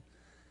you.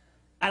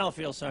 I don't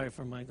feel sorry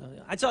for Mike,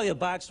 though. I tell you, a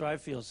boxer I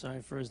feel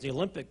sorry for is the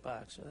Olympic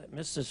boxer that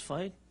missed his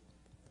fight.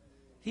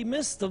 He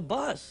missed the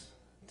bus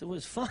to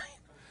his fight.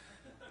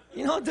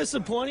 You know how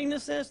disappointing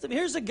this is to be?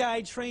 Here's a guy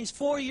who trains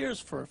 4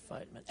 years for a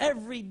fight, man.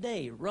 Every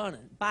day,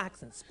 running,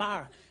 boxing,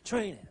 sparring,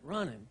 training,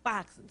 running,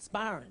 boxing,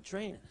 sparring,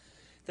 training.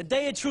 The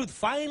day of truth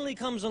finally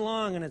comes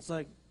along, and it's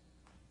like,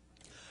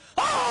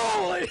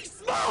 holy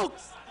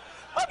smokes!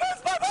 I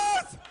missed my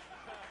bus!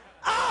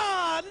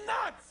 Ah,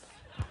 nuts!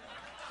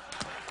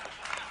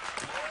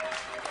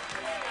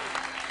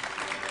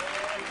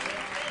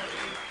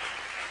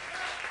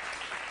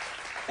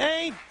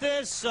 Ain't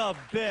this a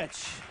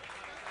bitch?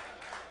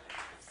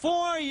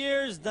 4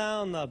 years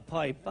down the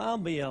pipe, I'll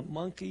be a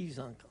monkey's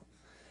uncle.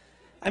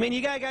 I mean,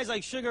 you got guys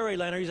like Sugar Ray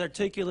Leonard, he's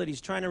articulate,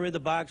 he's trying to rid the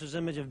boxer's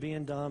image of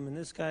being dumb, and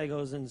this guy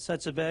goes and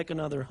sets it back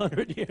another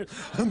 100 years.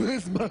 I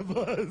missed my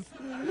bus.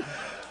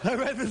 I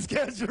read the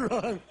schedule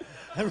wrong.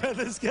 I read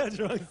the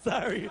schedule wrong.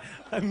 Sorry,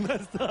 I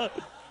messed up.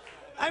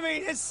 I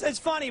mean, it's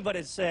funny, but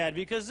it's sad,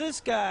 because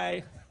this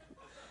guy,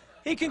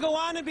 he can go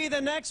on to be the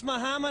next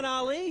Muhammad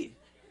Ali.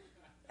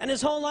 And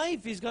his whole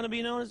life, he's going to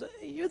be known as,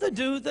 you're the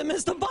dude that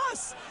missed the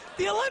bus.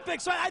 The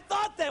Olympics, right? I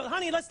thought that.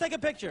 Honey, let's take a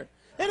picture.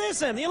 It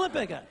is him, the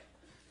Olympic guy.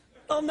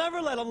 They'll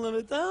never let him live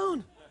it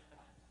down.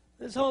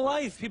 His whole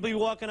life, people be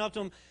walking up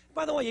to him.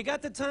 By the way, you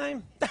got the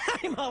time?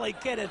 I'm only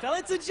kidding, fella.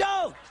 It's a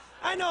joke.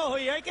 I know who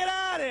you are. Get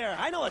out of here.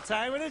 I know what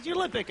time it is. You're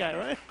Olympic guy,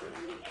 right?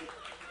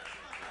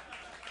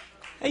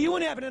 Hey, you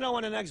wouldn't happen to know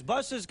when the next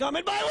bus is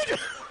coming by, would you?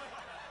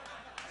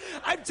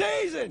 I'm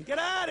teasing. Get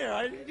out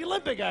of here. You're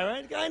Olympic guy,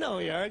 right? I know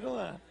who you are. Go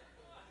on.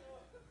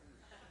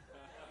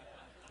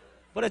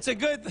 But it's a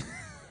good...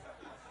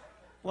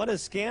 What a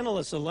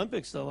scandalous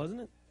Olympics, though,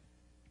 wasn't it?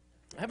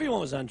 Everyone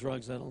was on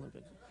drugs at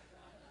Olympics.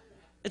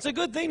 It's a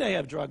good thing they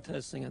have drug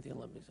testing at the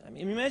Olympics. I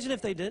mean, imagine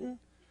if they didn't.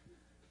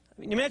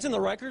 I mean, imagine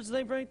the records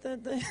they break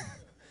that day.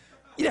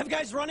 You'd have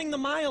guys running the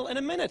mile in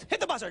a minute. Hit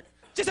the buzzer.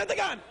 Just hit the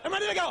gun. I'm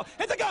ready to go.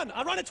 Hit the gun.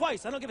 I'll run it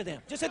twice. I don't give a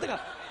damn. Just hit the gun.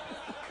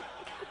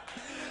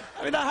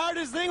 I mean, the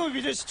hardest thing would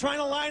be just trying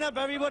to line up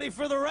everybody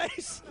for the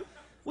race.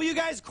 Will you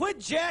guys quit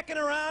jacking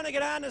around and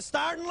get on the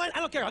starting line? I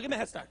don't care. I'll give him a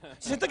head start.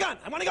 Just hit the gun.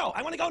 I want to go.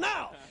 I want to go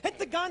now. Hit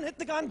the gun,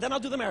 then I'll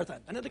do the marathon.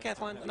 And then the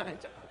decathlon.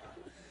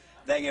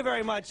 Thank you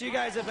very much. You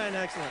guys have been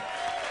excellent.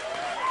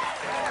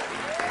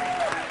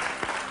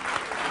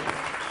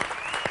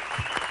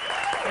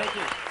 Thank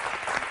you.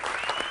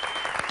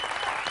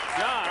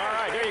 John, all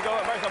right, there you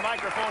go. There's a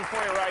microphone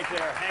for you right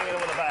there, hanging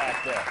over the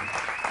back there.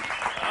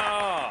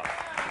 Oh,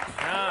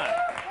 John.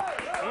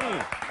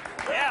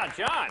 Yeah,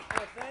 John.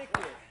 Oh, thank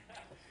you.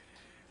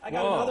 I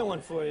got another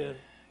one for you.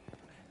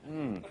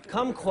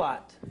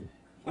 Kumquat.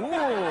 Ooh.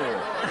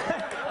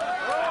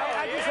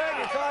 I just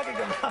heard you talking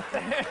about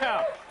that.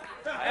 Yeah.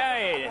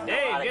 Hey,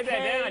 Dave, get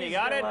that down. You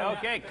got it?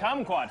 Okay,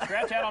 kumquat.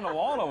 Scratch that on the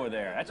wall over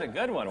there. That's a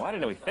good one. Why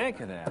didn't we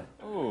think of that?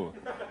 Ooh.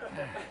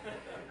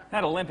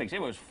 That Olympics,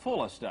 it was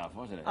full of stuff,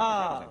 wasn't it?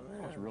 Oh,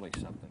 it was really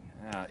something.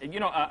 You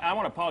know, I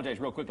want to apologize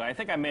real quickly. I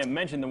think I may have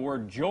mentioned the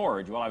word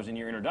George while I was in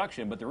your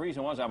introduction, but the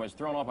reason was I was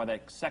thrown off by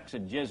that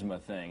sexagisma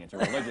thing. It's a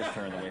religious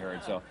term that we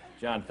heard. So,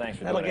 John, thanks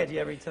for doing that. That'll get you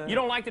every time. You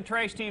don't like the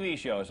trash TV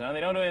shows, huh?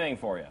 They don't do anything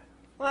for you.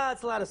 Well,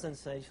 it's a lot of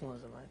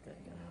sensationalism, I think.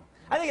 You know.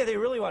 I think if they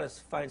really want to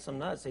find some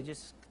nuts, they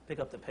just pick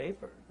up the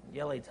paper,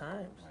 the LA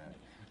Times.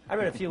 I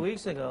read a few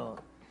weeks ago,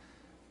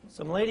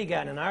 some lady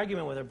got in an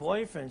argument with her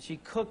boyfriend. She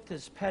cooked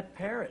his pet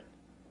parrot.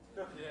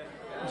 Did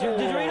you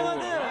read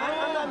about that?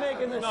 I'm not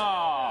making this.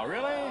 No,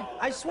 really?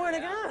 I swear to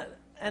God.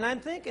 And I'm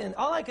thinking,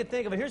 all I could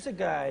think of, here's a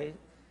guy,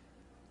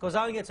 goes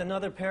out and gets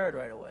another parrot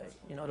right away,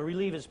 you know, to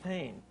relieve his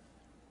pain.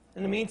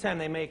 In the meantime,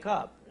 they make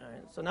up.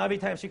 Right? So now every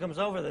time she comes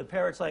over, the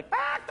parrot's like,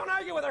 "Back, don't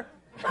argue with her.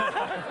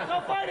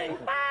 No fighting.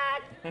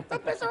 Back,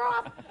 don't piss her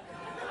off."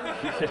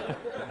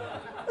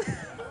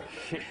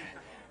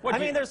 I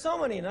mean, there's so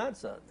many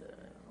nuts out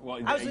there.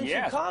 Well, I was in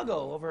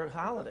Chicago over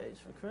holidays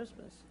for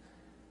Christmas.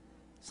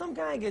 Some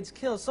guy gets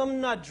killed. Some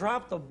nut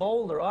dropped a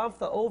boulder off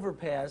the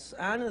overpass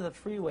onto the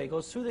freeway,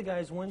 goes through the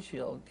guy's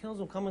windshield,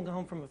 kills him coming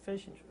home from a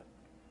fishing trip.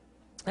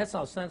 That's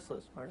how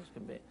senseless martyrs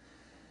can be.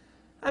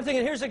 I'm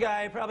thinking, here's a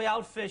guy probably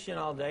out fishing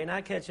all day,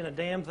 not catching a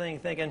damn thing,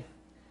 thinking,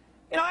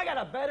 you know, I got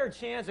a better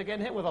chance of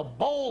getting hit with a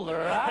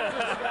boulder out of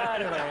the sky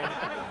today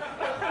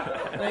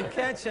than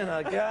catching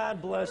a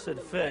God-blessed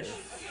fish.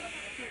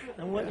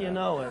 And wouldn't you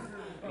know it?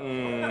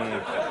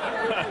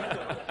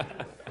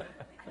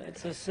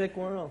 It's a sick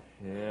world.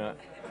 Yeah.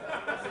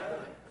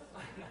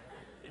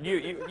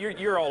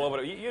 You're all over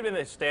it. You've been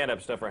in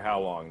stand-up stuff for how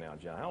long now,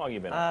 John? How long have you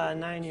been?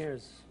 9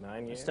 years.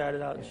 9 years? I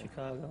started out in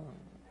Chicago.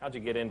 How'd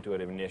you get into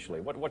it initially?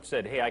 What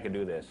said, hey, I can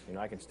do this? You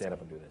know, I can stand up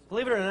and do this.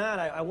 Believe it or not,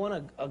 I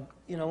won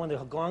you know, when the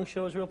gong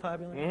show was real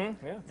popular.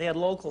 Mm-hmm, yeah. They had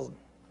local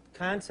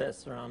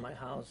contests around my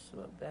house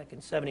back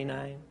in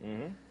 '79.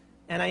 Mm-hmm.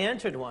 And I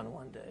entered one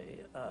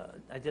day.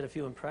 I did a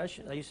few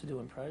impressions. I used to do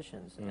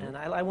impressions. And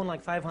I won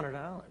like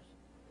 $500.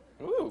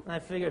 Ooh. And I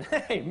figured,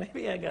 hey,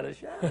 maybe I got a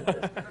shot at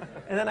this.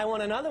 And then I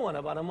won another one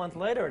about a month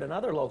later at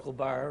another local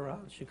bar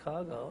around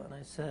Chicago. And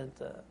I said,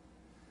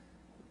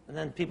 and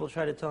then people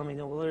tried to tell me,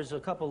 well, there's a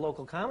couple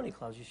local comedy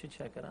clubs. You should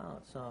check it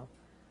out. So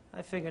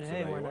I figured,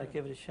 hey, why not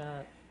give it a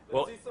shot?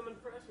 Well, Let's see some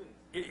impressions.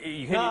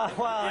 You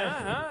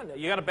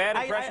got a bad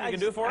impression you can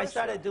do for us? I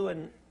started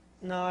doing,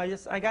 no,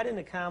 I got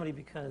into comedy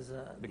because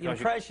the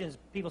impressions,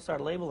 people start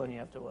labeling you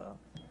after a while.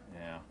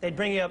 Yeah. They'd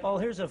bring you up, oh,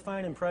 here's a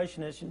fine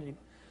impressionist,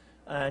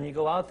 and you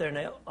go out there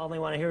and all they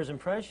want to hear is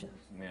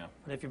impressions. Yeah.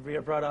 But if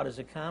you're brought out as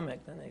a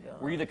comic, then they go.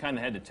 Were you the kind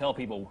that had to tell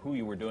people who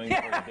you were doing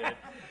before you did it?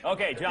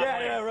 Okay, John.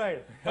 Yeah,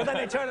 right. But then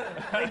they turn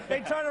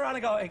around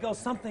and go, it goes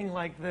something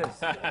like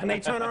this. And they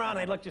turn around and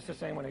they look just the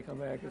same when they come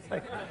back. It's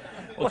like,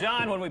 well,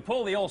 John, when we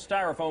pull the old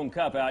styrofoam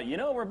cup out, you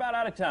know we're about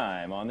out of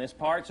time on this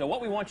part. So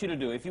what we want you to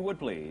do, if you would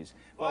please,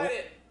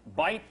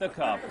 bite the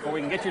cup before we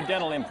can get your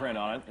dental imprint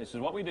on it. This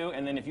is what we do,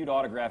 and then if you'd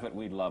autograph it,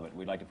 we'd love it.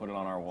 We'd like to put it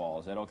on our wall.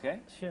 Is that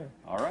okay? Sure.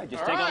 All right,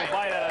 just take a little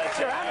bite out of it.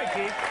 Sure, I'm a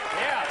Keith.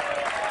 Yeah.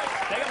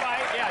 Take a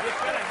bite. Yeah, just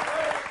put it.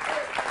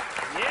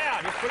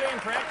 Yeah, just put it in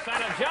print.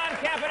 Sign it. John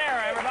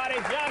Caponera, everybody.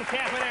 John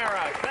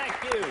Caponera. Thank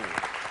you.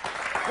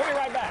 We'll be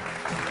right back.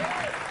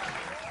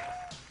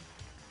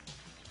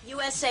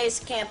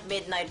 USA's Camp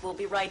Midnight will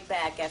be right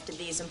back after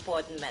these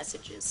important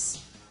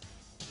messages.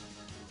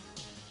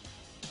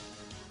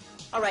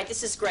 All right,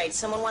 this is great.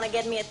 Someone want to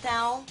get me a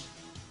towel?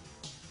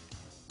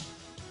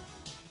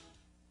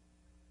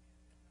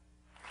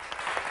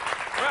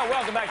 Well,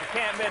 welcome back to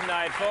Camp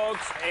Midnight,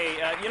 folks.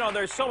 You know,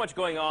 there's so much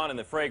going on in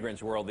the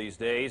fragrance world these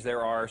days.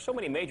 There are so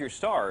many major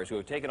stars who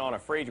have taken on a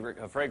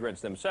fragrance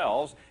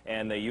themselves,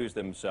 and they use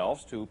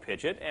themselves to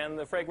pitch it, and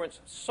the fragrance,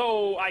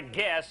 so I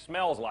guess,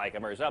 smells like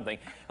them or something.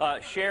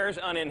 Cher's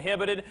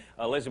Uninhibited,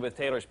 Elizabeth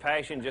Taylor's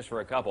Passion, just for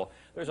a couple.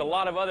 There's a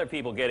lot of other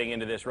people getting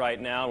into this right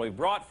now, and we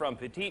brought from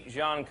Petite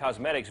Jean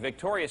Cosmetics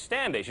Victoria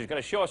Standish. She's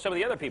going to show us some of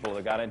the other people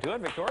that got into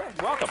it. Victoria,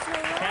 welcome.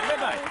 Camp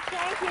Midnight.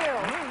 Thank you.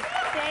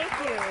 Thank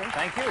you.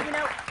 Thank you. You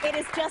know, it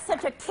is just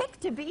such a kick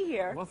to be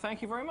here. Well,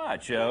 thank you very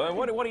much.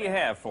 What do you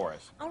have for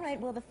us? All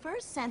right, well, the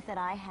first scent that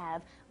I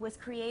have was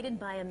created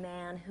by a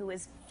man who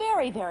is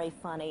very, very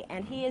funny,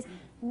 and he is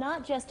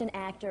not just an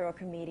actor or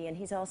comedian,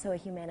 he's also a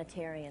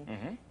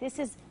humanitarian. This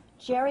is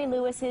Jerry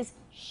Lewis's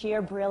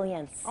Sheer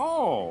Brilliance.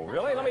 Oh,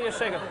 really? Let me just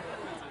take a...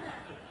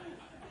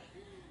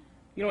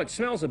 You know, it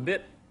smells a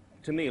bit,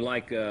 to me,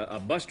 like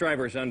a bus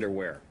driver's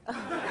underwear.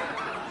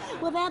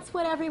 Well, that's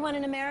what everyone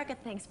in America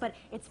thinks, but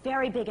it's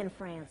very big in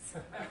France.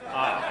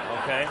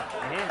 Ah, okay.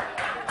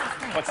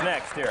 What's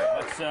next here?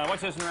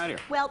 What's this one right here?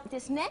 Well,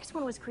 this next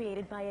one was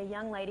created by a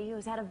young lady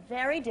who's had a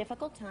very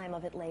difficult time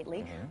of it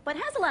lately, but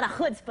has a lot of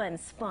chutzpah and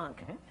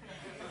spunk.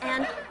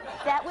 And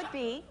that would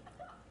be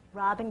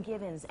Robin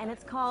Givens, and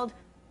it's called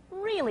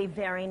Really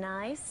Very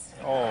Nice.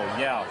 Oh,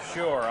 yeah,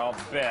 sure, I'll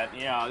bet.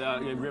 Yeah,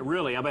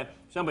 really, I bet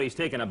somebody's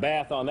taking a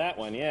bath on that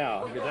one. Yeah,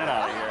 I'll get that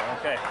out of here.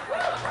 Okay.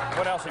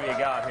 What else have you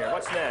got here?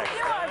 What's next?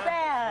 You are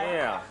bad.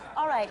 Yeah.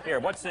 All right. Here,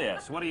 what's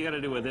this? What are you going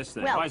to do with this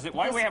thing? Well,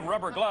 why do we have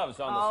rubber gloves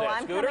on the set?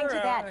 I'm Scooter? coming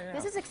to that. Yeah.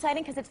 This is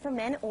exciting because it's for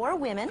men or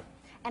women,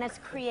 and it's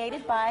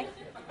created by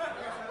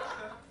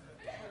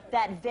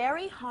that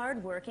very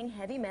hard-working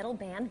heavy metal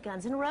band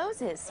Guns N'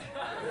 Roses.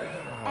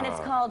 And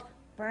it's called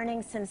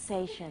Burning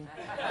Sensation.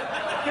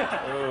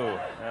 Ooh,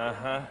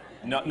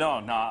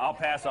 No, I'll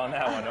pass on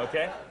that one,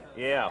 okay?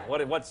 Yeah,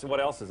 what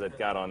else has it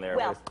got on there?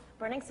 Well,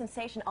 Burning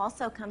Sensation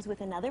also comes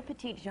with another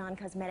Petite Jean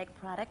cosmetic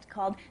product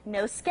called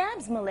No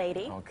Scabs,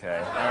 M'lady. Okay,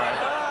 all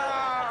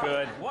right.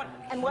 Good.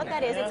 And what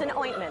that is, it's an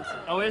ointment.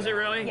 Oh, is it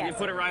really? Yes. You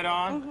put it right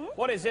on?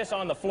 What is this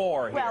on the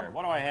floor here? Well,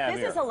 What do I have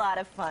here? This is a lot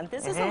of fun.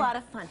 This is a lot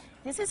of fun.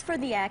 This is for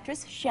the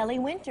actress Shelley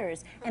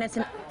Winters, and it's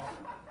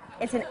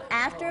an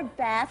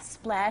after-bath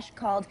splash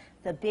called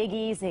the Big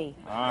Easy.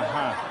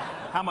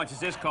 How much does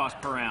this cost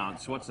per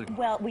ounce?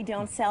 Well, we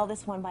don't sell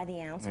this one by the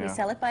ounce. We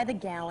sell it by the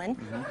gallon.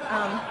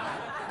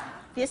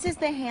 This is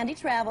the handy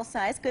travel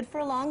size, good for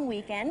a long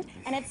weekend,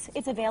 and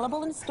it's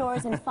available in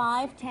stores in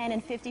 5, 10,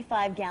 and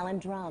 55-gallon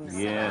drums.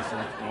 Yes,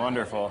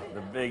 wonderful.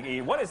 The Big E.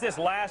 What is this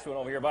last one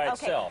over here by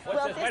itself?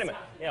 What's this? Wait a minute.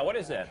 Yeah, what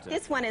is that?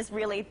 This one is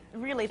really,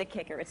 really the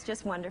kicker. It's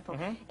just wonderful.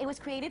 It was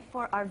created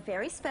for our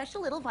very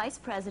special little vice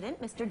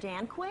president, Mr.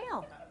 Dan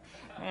Quayle.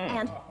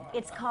 And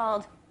it's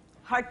called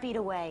Heartbeat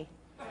Away.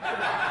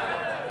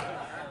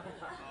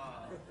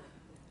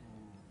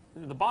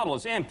 The bottle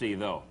is empty,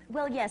 though.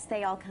 Well, yes,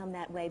 they all come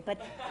that way, but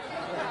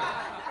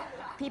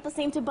people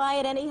seem to buy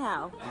it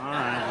anyhow. All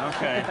right,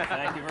 okay.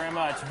 Thank you very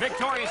much.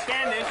 Victoria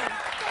Standish,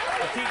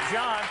 Petite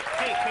Jean.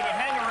 Hey, can you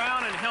hang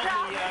around and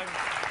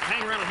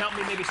help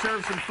me maybe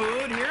serve some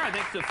food here? I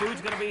think the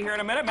food's going to be here in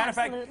a minute. Matter of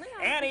fact,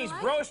 Annie's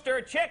Broaster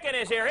Chicken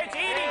is here. It's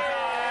eating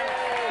time.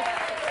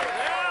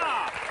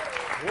 Yeah.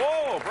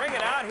 Whoa. Oh, bring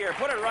it out here.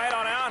 Put it right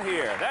on out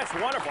here. That's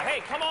wonderful. Hey,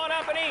 come on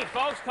up and eat,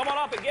 folks. Come on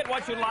up and get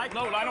what you like.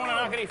 No, I don't want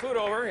to knock any food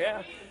over.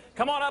 Yeah.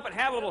 Come on up and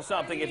have a little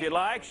something if you'd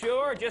like.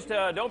 Sure. Just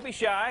don't be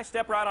shy.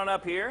 Step right on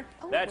up here.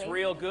 That's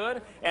real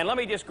good. And let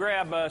me just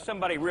grab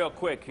somebody real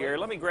quick here.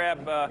 Let me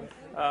grab,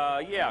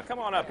 yeah, come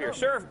on up here.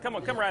 Sir, come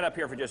right up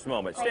here for just a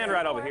moment. Stand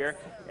right over here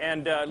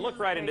and look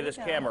right into this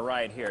camera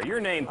right here. Your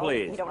name,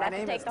 please. My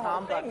name is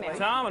Tom Buckley.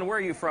 Tom, and where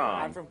are you from?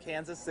 I'm from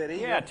Kansas City.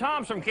 Yeah,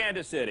 Tom's from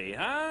Kansas City,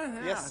 huh?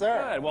 Yes,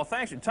 sir. Good. Well,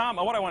 thanks. Tom,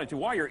 what I wanted to,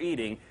 while you're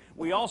eating,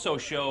 we also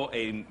show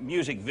a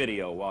music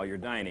video while you're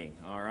dining,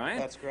 all right?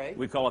 That's great.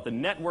 We call it the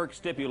Network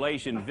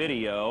Stipulation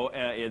Video.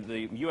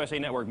 The USA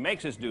Network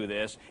makes us do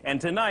this.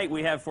 And tonight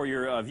we have for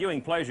your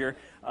viewing pleasure,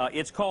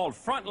 it's called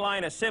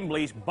Frontline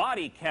Assembly's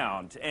Body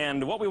Count.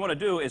 And what we want to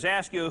do is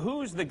ask you,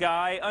 who's the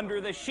guy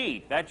under the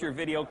sheet? That's your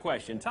video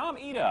question. Tom,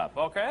 eat up,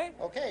 okay?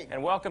 Okay.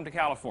 And welcome to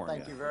California.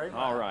 Thank you very much.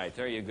 All right,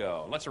 there you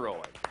go. Let's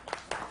roll it.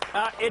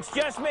 It's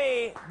just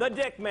me, the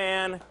Dick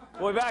Man.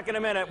 We'll be back in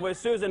a minute with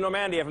Susan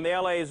Normandia from the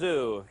LA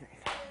Zoo.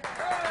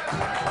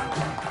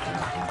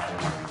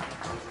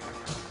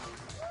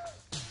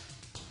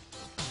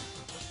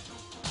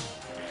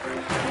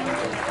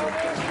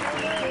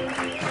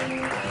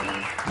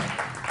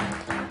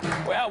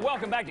 Well,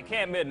 welcome back to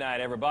Camp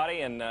Midnight,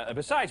 everybody. And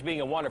besides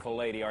being a wonderful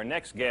lady, our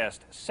next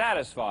guest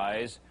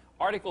satisfies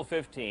Article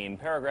 15,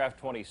 Paragraph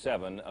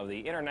 27 of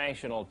the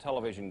International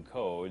Television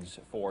Codes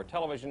for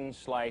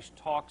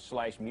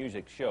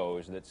television/talk/music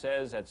shows that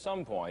says at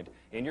some point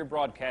in your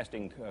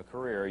broadcasting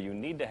career you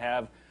need to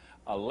have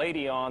a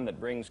lady on that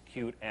brings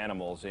cute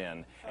animals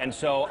in. And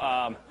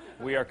so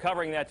we are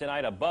covering that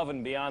tonight above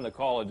and beyond the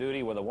call of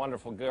duty with a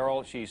wonderful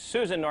girl. She's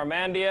Susan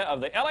Normandia of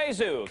the LA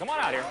Zoo. Come on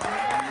out here.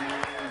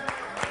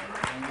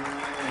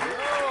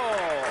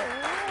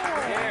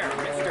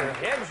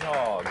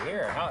 Hedgehog,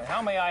 here.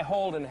 How may I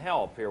hold and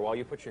help here while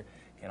you put your...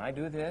 Can I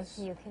do this?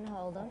 You can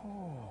hold them.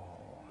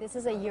 This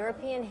is a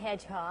European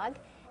hedgehog,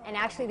 and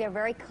actually they're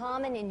very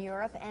common in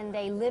Europe, and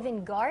they live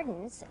in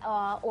gardens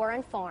or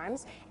on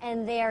farms,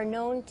 and they are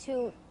known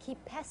to keep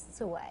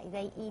pests away.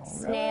 They eat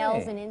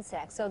snails and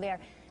insects, so they're...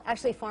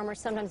 Actually, farmers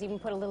sometimes even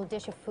put a little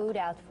dish of food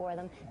out for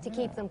them to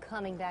keep them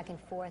coming back and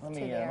forth to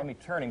their... Let me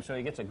turn him so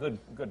he gets a good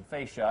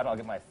face shot. I'll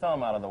get my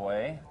thumb out of the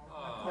way.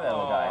 Look at that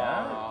little guy,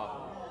 huh?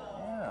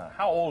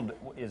 How old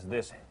is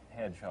this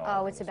hedgehog?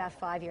 Oh, it's about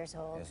 5 years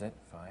old. Is it?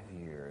 5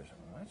 years.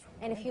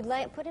 And if you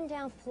put him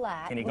down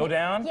flat... Can he go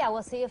down? Yeah,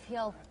 we'll see if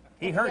he'll...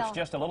 He hurts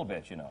just a little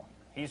bit, you know.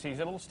 He's a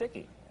little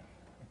sticky.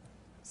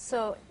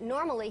 So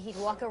normally he'd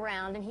walk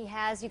around and he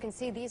has, you can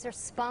see these are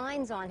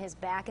spines on his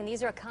back, and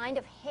these are a kind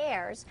of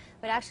hairs,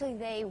 but actually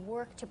they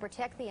work to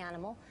protect the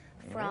animal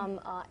from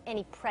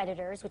any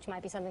predators, which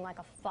might be something like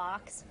a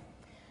fox.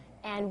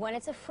 And when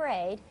it's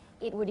afraid,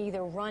 it would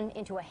either run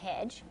into a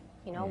hedge,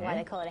 you know, why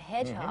they call it a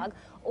hedgehog,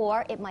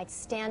 or it might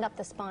stand up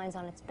the spines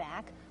on its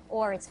back,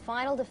 or its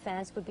final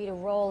defense would be to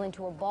roll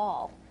into a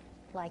ball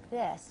like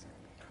this.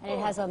 And it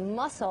has a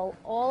muscle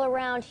all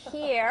around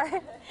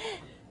here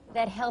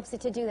that helps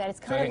it to do that.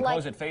 It's kind so you of can like...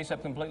 close it face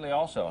up completely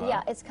also, huh?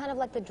 Yeah, it's kind of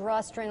like the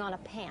drawstring on a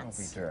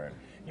pants. Return.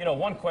 You know,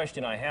 one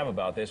question I have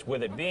about this,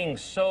 with it being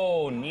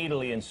so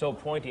needly and so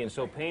pointy and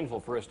so painful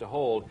for us to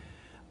hold,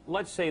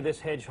 let's say this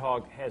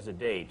hedgehog has a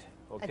date.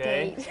 Okay? A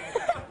date.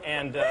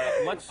 And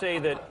let's say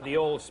that the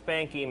old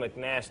Spanky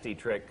McNasty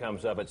trick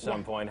comes up at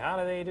some point. How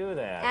do they do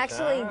that?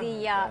 Actually,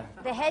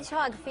 the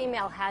hedgehog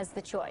female has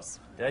the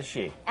choice. Does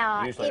she?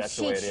 Usually that's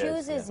the way it is.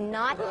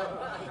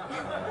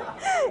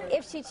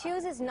 If she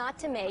chooses not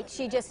to mate,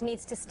 she just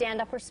needs to stand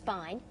up her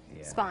spines.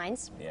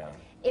 Yeah.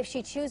 If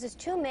she chooses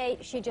to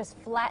mate, she just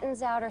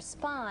flattens out her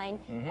spine,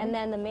 and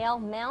then the male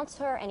mounts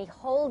her, and he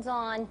holds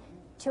on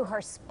to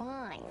her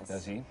spines.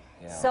 Does he?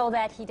 Yeah. So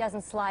that he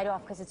doesn't slide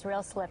off because it's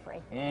real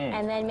slippery.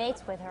 And then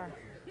mates with her.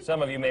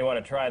 Some of you may want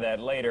to try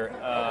that later.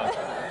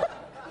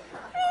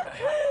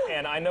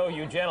 And I know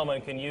you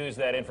gentlemen can use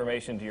that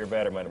information to your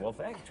betterment. Well,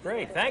 thanks.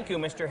 Great. Thank you,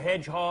 Mr.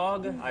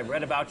 Hedgehog. I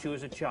read about you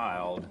as a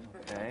child.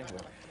 Okay.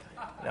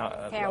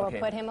 Now, We'll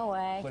put him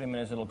away. Put him in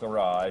his little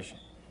garage.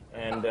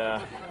 And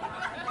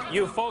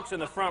you folks in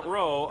the front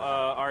row,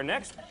 our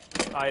next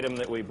item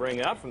that we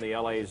bring up from the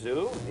LA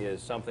Zoo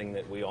is something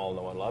that we all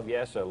know and love.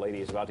 Yes, a lady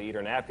is about to eat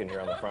her napkin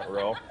here on the front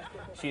row.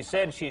 She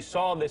said she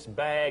saw this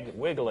bag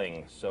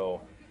wiggling.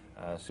 So,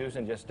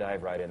 Susan, just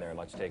dive right in there and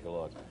let's take a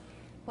look.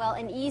 Well,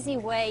 an easy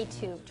way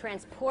to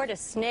transport a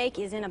snake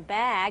is in a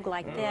bag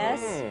like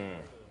this.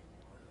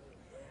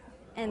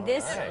 And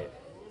this,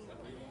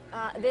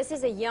 this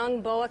is a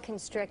young boa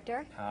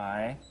constrictor.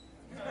 Hi.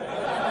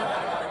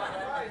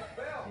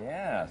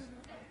 Yes.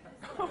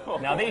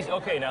 Now these,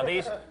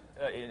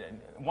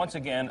 once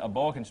again, a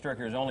boa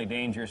constrictor is only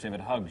dangerous if it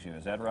hugs you.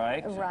 Is that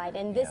right? Right.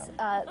 And this,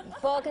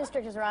 boa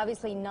constrictors are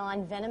obviously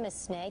non-venomous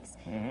snakes.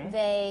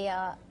 They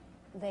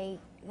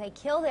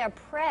kill their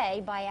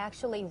prey by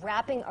actually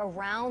wrapping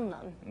around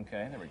them.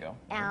 Okay, there we go.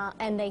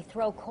 And they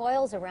throw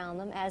coils around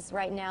them, as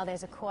right now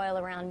there's a coil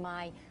around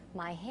my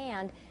my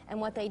hand. And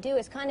what they do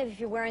is kind of if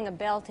you're wearing a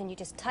belt and you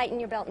just tighten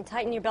your belt and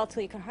tighten your belt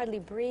till you can hardly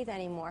breathe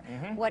anymore.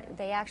 What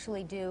they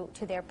actually do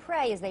to their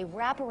prey is they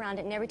wrap around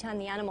it, and every time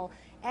the animal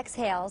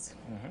exhales,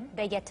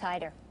 they get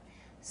tighter,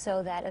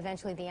 so that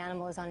eventually the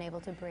animal is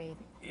unable to breathe.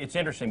 It's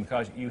interesting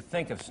because you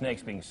think of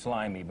snakes being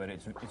slimy, but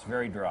it's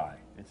very dry.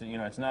 It's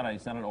it's not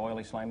an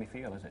oily, slimy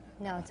feel, is it?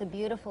 No, it's a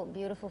beautiful,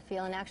 beautiful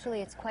feel, and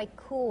actually it's quite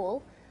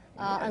cool,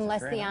 Yes,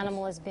 unless very the nice.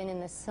 animal has been in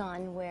the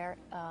sun, where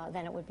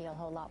then it would be a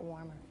whole lot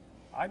warmer.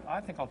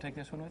 I think I'll take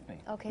this one with me.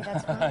 Okay,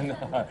 that's fine.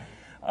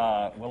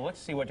 Well, let's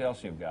see what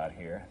else you've got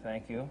here.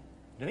 Thank you.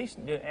 Do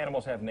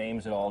animals have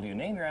names at all? Do you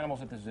name your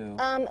animals at the zoo?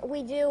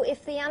 We do.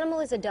 If the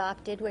animal is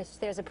adopted, which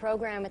there's a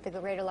program at the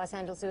Greater Los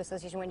Angeles Zoo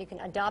Association when you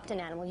can adopt an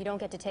animal. You don't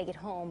get to take it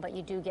home, but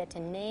you do get to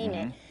name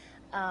it.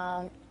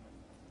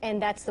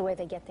 And that's the way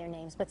they get their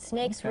names. But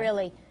snakes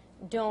really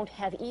don't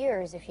have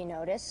ears, if you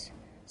notice.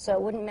 So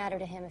it wouldn't matter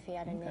to him if he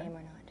had a name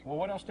or not. Well,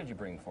 what else did you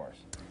bring for us?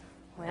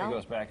 Well, It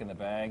goes back in the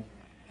bag.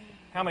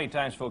 How many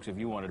times, folks, have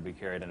you wanted to be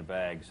carried in a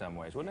bag some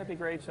ways? Wouldn't that be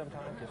great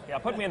sometimes? Yeah,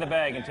 put me in the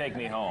bag and take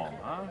me home,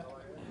 huh?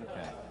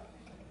 Okay.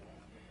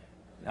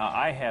 Now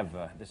I have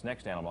this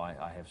next animal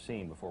I have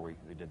seen before we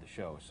did the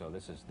show. So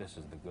this is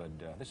the good.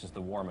 This is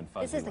the warm and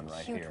fuzzy This is the one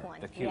right cute here.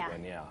 one, The cute yeah.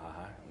 one, yeah.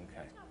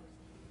 Okay.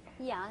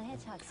 yeah,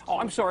 hedgehogs. Oh,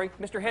 I'm sorry,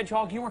 Mr.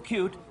 Hedgehog, you were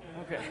cute.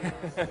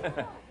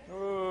 Okay.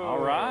 All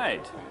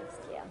right.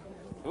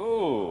 Yeah.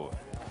 Ooh.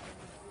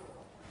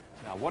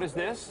 Now what is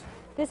this?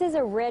 This is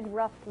a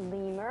red-ruffed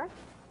lemur,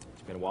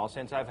 It's been a while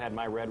since I've had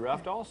my red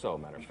ruffed also,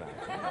 matter of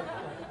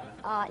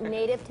fact.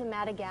 native to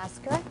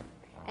Madagascar.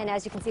 And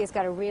as you can see, it's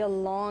got a real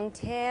long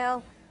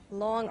tail,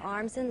 long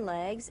arms and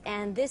legs.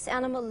 And this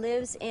animal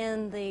lives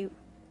in the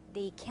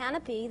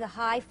canopy, the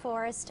high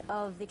forest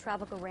of the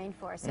tropical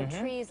rainforest. So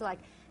trees like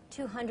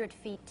 200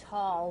 feet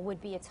tall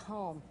would be its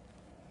home.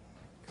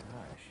 Gosh,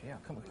 yeah.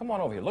 Come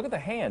on over here. Look at the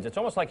hands. It's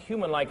almost like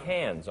human-like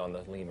hands on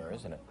the lemur,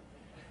 isn't it?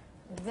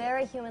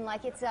 Very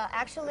human-like. It's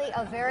actually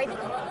a very... Good,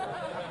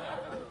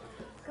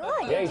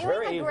 Yeah,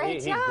 you're doing a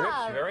great he grips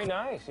job. very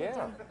nice,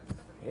 yeah.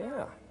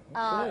 Yeah.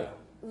 Okay.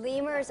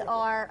 Lemurs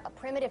are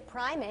primitive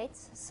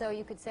primates, so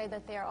you could say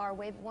that they are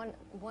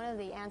one of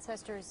the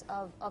ancestors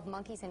of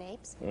monkeys and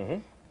apes.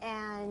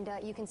 And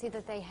you can see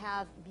that they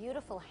have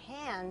beautiful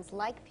hands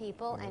like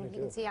people, and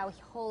you can see how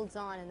he holds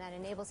on, and that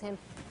enables him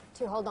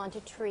to hold on to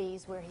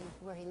trees where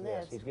he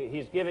lives. Yes,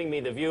 he's giving me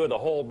the view of the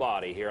whole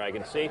body here, I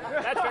can see.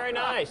 That's very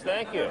nice,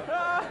 thank you.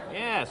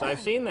 Yes, I've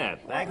seen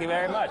that. Thank you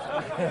very much.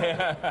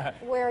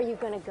 Where are you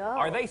going to go?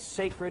 Are they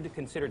sacred,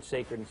 considered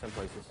sacred in some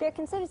places? They're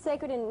considered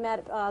sacred, and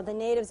the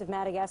natives of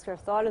Madagascar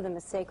have thought of them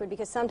as sacred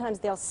because sometimes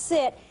they'll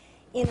sit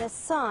in the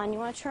sun. You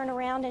want to turn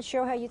around and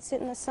show how you'd sit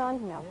in the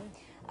sun? No.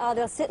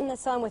 They'll sit in the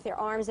sun with their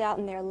arms out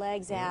and their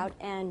legs out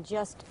and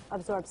just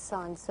absorb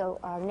sun. So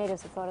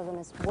natives have thought of them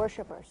as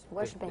worshippers,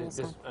 worshiping the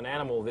sun. An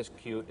animal this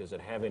cute, does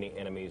it have any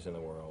enemies in the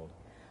world?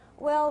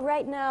 Well,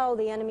 right now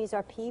the enemies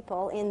are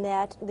people in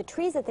that the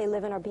trees that they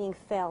live in are being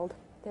felled.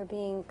 They're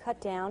being cut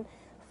down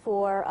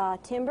for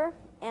timber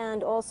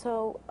and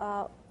also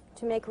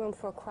to make room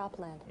for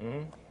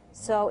cropland.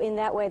 So in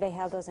that way they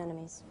have those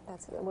enemies.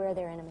 We're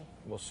their enemy.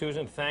 Well,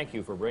 Susan, thank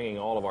you for bringing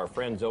all of our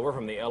friends over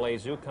from the LA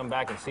Zoo. Come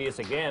back and see us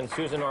again.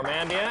 Susan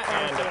Armandia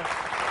and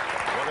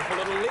wonderful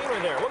little lemur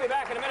there. We'll be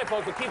back in a minute,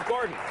 folks, with Keith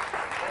Gordan.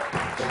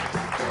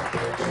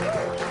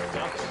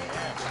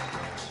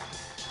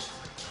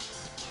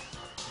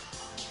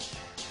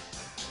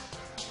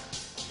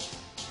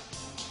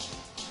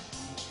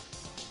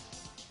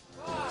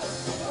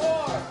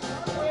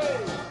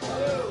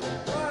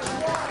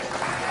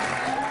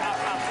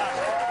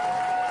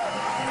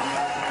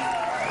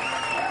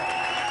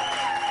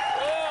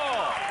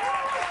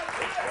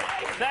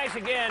 Thanks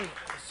again,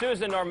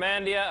 Susan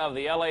Armandia of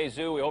the LA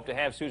Zoo. We hope to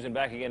have Susan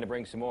back again to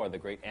bring some more of the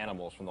great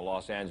animals from the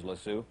Los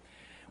Angeles Zoo.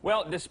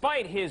 Well,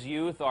 despite his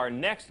youth, our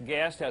next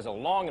guest has a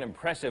long and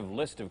impressive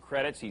list of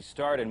credits. He's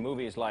starred in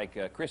movies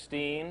like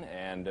Christine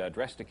and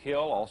Dressed to Kill,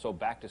 also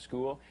Back to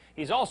School.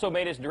 He's also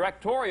made his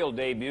directorial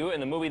debut in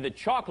the movie The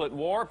Chocolate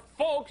War.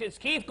 Folks, it's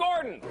Keith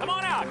Gordan. Come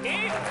on out,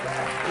 Keith.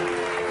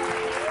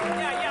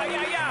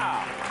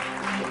 Yeah.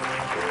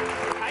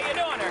 How you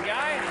doing there,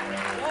 guy?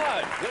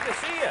 Good to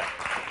see you.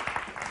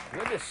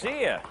 Good to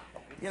see you.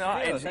 You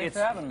know, thanks for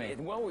having me.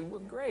 Well, we're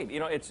great. You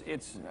know, it's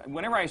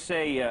whenever I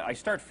say I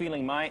start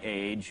feeling my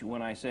age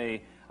when I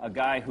say a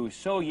guy who's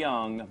so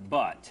young,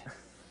 but.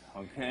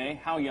 Okay,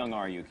 how young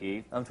are you,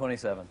 Keith? I'm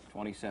 27.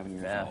 27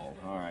 years Yeah. old.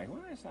 All right. Well,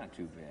 that's not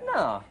too bad.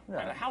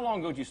 No. How long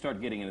ago did you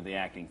start getting into the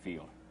acting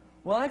field?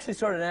 Well, I actually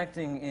started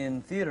acting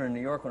in theater in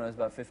New York when I was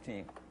about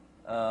 15.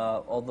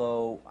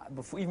 Although,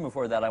 even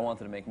before that, I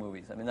wanted to make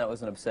movies. I mean, that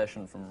was an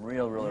obsession from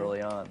real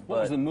early on.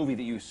 What was the movie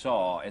that you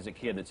saw as a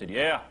kid that said,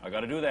 yeah, I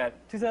got to do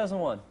that?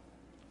 2001.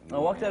 I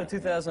walked out of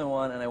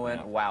 2001 and I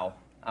went, wow,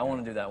 I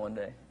want to do that one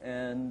day.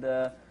 And,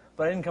 but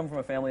I didn't come from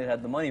a family that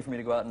had the money for me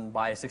to go out and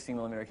buy a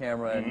 16mm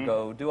camera and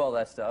go do all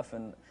that stuff.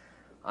 And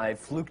I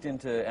fluked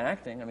into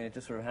acting. I mean, it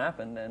just sort of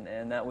happened,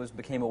 and that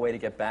became a way to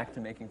get back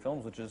to making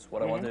films, which is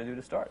what I wanted to do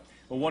to start.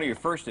 Well, one of your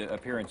first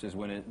appearances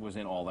when it was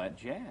in All That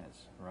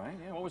Jazz, right?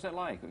 Yeah, what was that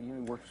like?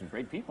 You worked with some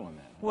great people in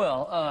that.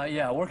 Well,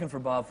 yeah, working for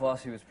Bob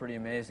Fosse was pretty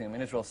amazing. I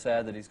mean, it's real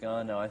sad that he's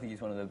gone now. I think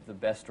he's one of the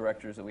best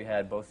directors that we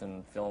had, both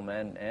in film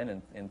and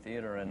in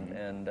theater,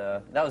 and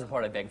that was the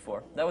part I begged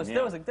for. That was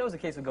a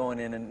case of going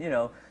in, and you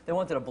know, they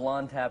wanted a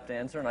blonde tap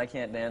dancer, and I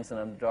can't dance, and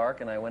I'm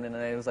dark, and I went in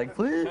and I was like,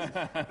 please,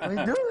 let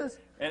me do this.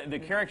 And the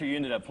character you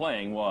ended up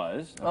playing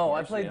was?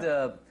 I played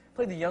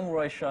the young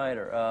Roy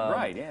Scheider.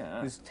 Right,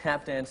 yeah. Who's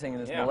tap dancing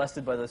and is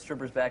molested by the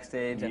strippers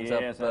backstage, ends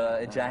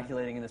up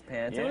ejaculating in his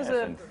pants. Yes,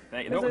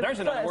 there's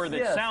another word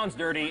that sounds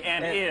dirty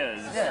and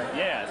is. Yeah.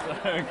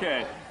 Yes,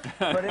 okay.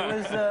 But it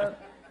was,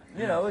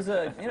 you know, it was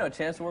a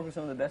chance to work with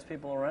some of the best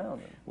people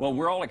around. Well,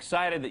 we're all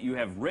excited that you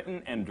have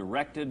written and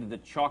directed The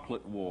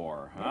Chocolate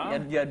War, huh?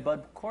 You had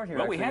Bud Cort here.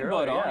 Well, we had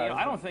Bud on. Yeah. You know,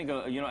 I don't think,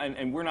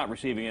 and we're not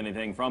receiving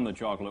anything from The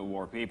Chocolate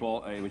War,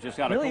 people. It was just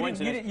out of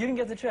coincidence. You didn't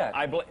get the check.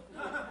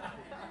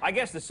 I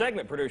guess the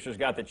segment producers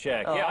got the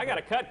check. Yeah, I got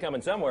a cut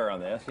coming somewhere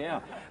on this, yeah.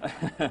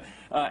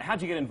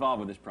 How'd you get involved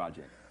with this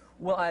project?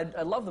 Well, I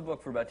loved the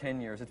book for about 10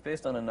 years. It's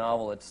based on a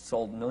novel that's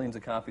sold millions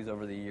of copies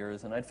over the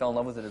years, and I fell in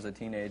love with it as a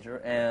teenager,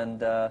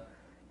 and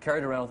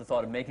carried around with the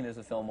thought of making it as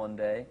a film one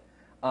day.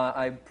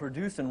 I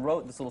produced and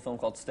wrote this little film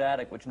called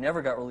Static, which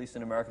never got released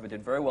in America, but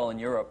did very well in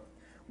Europe,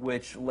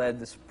 which led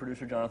this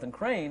producer, Jonathan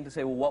Crane, to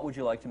say, well, what would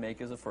you like to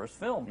make as a first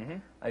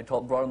film? I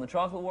brought him The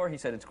Chocolate War. He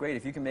said, it's great.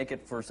 If you can make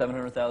it for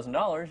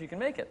 $700,000, you can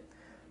make it.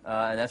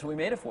 And that's what we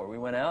made it for. We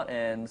went out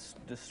and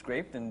just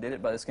scraped and did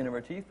it by the skin of our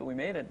teeth, but we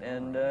made it,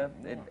 and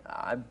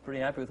I'm pretty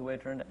happy with the way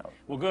it turned out.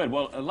 Well, good.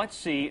 Well, let's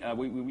see.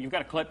 You've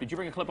got a clip. Did you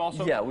bring a clip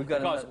also? Yeah, we've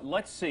got Because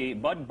let's see.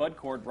 Bud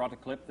Cort brought a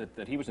clip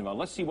that he was involved.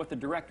 Let's see what the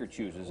director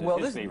chooses as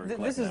his favorite clip.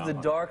 This is the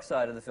dark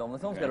side of the film. The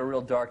film's got a real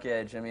dark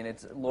edge. I mean,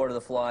 it's Lord of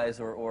the Flies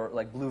or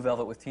like Blue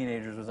Velvet with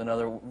Teenagers was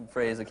another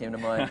phrase that came to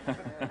mind.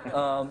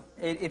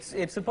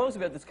 It's supposed to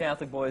be at this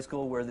Catholic boys'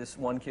 school where this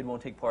one kid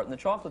won't take part in the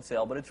chocolate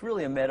sale, but it's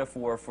really a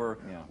metaphor for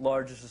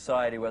larger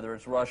society, whether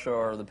it's Russia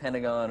or the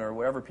Pentagon or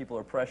wherever people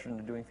are pressured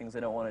into doing things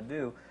they don't want to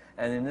do.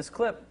 And in this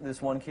clip,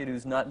 this one kid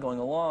who's not going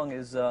along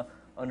is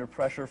under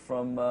pressure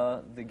from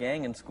the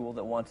gang in school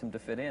that wants him to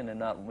fit in and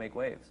not make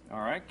waves. All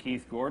right,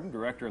 Keith Gordan,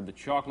 director of The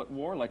Chocolate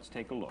War. Let's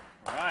take a look.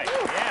 All right,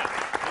 yeah.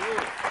 Ooh.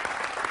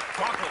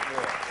 Chocolate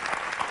War.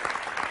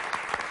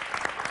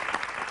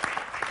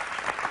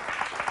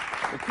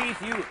 Well,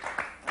 Keith, you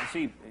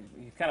see,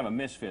 he's kind of a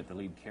misfit, the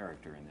lead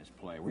character in this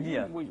play.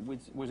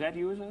 Was that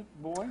you as a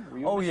boy?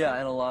 Yeah,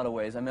 in a lot of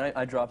ways. I mean,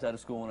 I dropped out of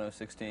school when I was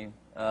 16.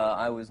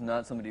 I was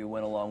not somebody who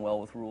went along well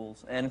with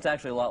rules, and it's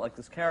actually a lot like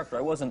this character.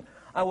 I wasn't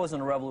a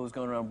rebel who was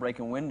going around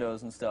breaking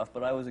windows and stuff,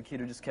 but I was a kid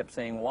who just kept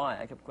saying why.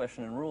 I kept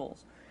questioning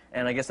rules,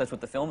 and I guess that's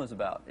what the film is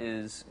about.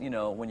 Is, you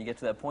know, when you get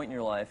to that point in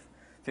your life,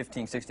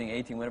 15, 16,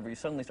 18, whenever you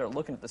suddenly start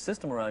looking at the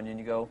system around you and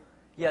you go,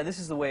 yeah, this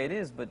is the way it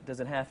is, but does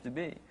it have to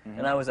be?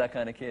 And I was that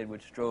kind of kid,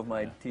 which drove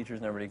my teachers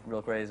and everybody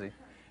real crazy.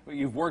 Well,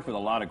 you've worked with a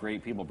lot of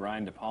great people,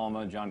 Brian De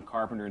Palma, John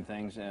Carpenter and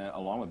things,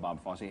 along with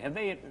Bob Fosse. Have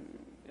they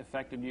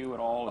affected you at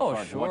all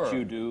as far as what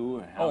you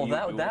do, how you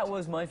do that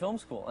was my film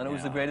school, and it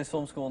was the greatest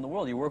film school in the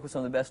world. You work with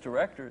some of the best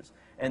directors,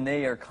 and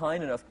they are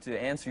kind enough to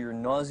answer your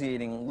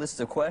nauseating list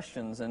of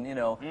questions. And, you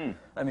know,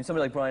 I mean,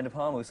 somebody like Brian De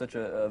Palma, who's such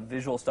a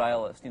visual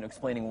stylist, you know,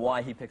 explaining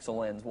why he picks a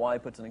lens, why he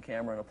puts in a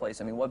camera in a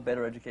place. I mean, what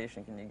better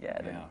education can you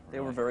get? And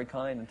they were very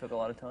kind and took a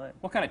lot of time.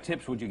 What kind of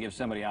tips would you give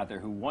somebody out there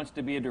who wants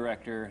to be a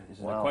director? This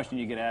is a question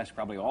you get asked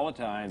probably all the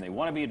time. They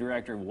want to be a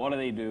director. What do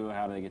they do?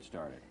 How do they get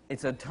started?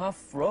 It's a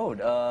tough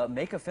road.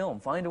 Make a film.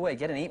 Find a way.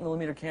 Get an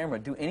 8mm camera.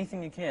 Do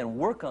anything you can.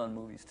 Work on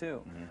movies,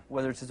 too.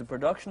 Whether it's as a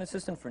production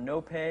assistant for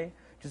no pay,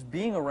 just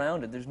being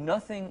around it. There's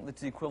nothing that's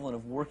the equivalent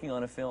of working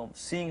on a film,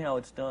 seeing how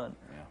it's done,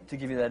 to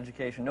give you that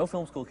education. No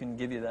film school can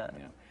give you that.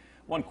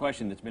 One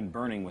question that's been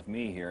burning with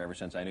me here ever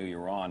since I knew you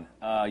were on,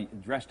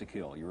 Dressed to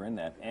Kill. You were in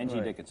that.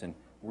 Angie Dickinson.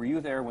 Were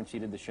you there when she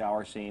did the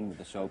shower scene with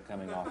the soap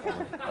coming off?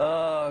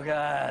 Oh,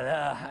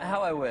 God.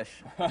 How I wish.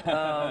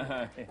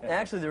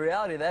 Actually, the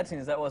reality of that scene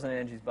is that wasn't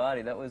Angie's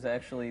body. That was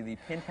actually the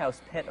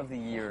Penthouse Pet of the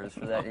Years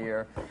for that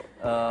year.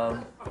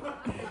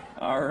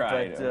 All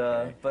right.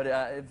 But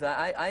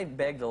I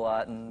begged a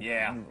lot. And,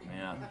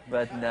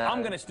 But I'm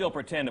going to still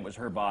pretend it was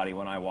her body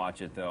when I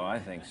watch it, though. I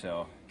think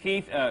so.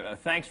 Keith,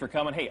 thanks for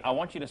coming. Hey, I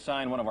want you to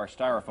sign one of our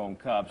styrofoam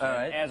cups.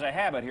 As I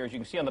have it here, as you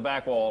can see on the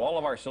back wall, all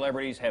of our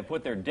celebrities have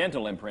put their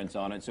dental imprints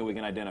on it so we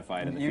can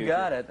identify it in the future. You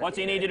got it. What's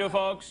he need to do,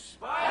 folks?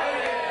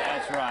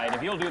 That's right.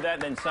 If you'll do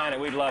that, then sign it.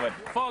 We'd love it.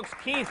 Folks,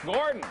 Keith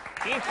Gordan.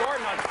 Keith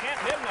Gordan on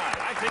Camp Midnight.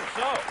 I think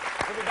so.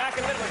 We'll be back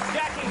in a minute with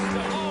Jackie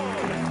Stallone.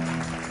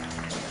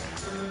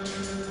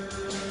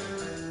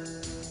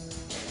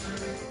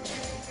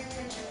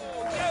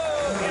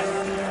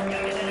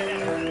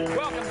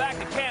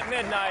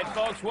 Midnight,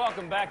 folks.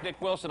 Welcome back. Dick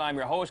Wilson, I'm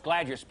your host.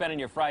 Glad you're spending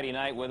your Friday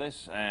night with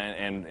us,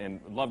 and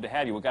love to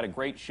have you. We've got a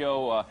great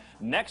show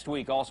next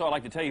week also. I'd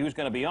like to tell you who's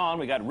going to be on.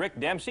 We got Rick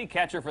Dempsey,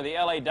 catcher for the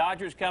L.A.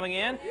 Dodgers, coming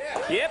in.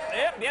 Yeah.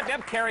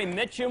 Yep. Carrie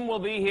Mitchum will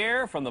be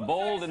here from the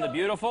Bold and the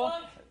Beautiful.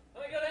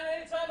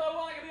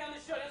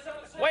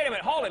 Wait a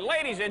minute, hold it.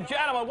 Ladies and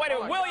gentlemen, wait a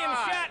minute. William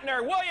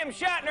Shatner. William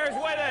Shatner's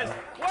with us.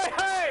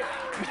 Wait.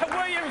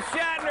 William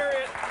Shatner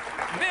is...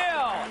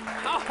 Bill,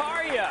 how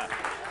are you?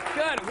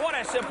 Good. What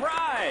a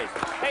surprise.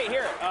 Hey,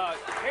 here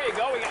you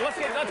go.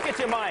 Let's get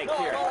your mic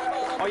here.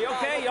 Are you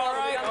okay? You all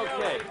right?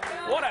 Okay.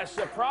 What a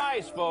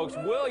surprise, folks.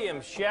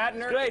 William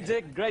Shatner. Great,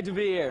 Dick. Great to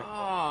be here.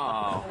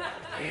 Oh,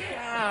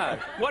 God.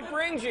 What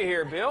brings you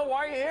here, Bill?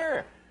 Why are you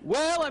here?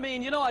 Well, I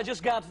mean, you know, I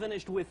just got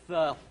finished with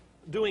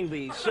doing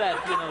the set,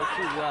 you know,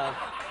 to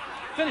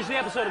finish the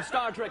episode of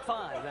Star Trek V,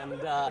 and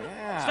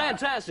it's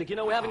fantastic. You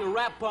know, we're having a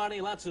rap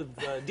party, lots of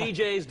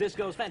DJs,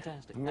 discos,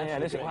 fantastic.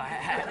 Man,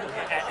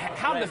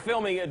 how did the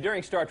filming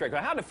during Star Trek?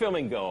 How did the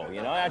filming go?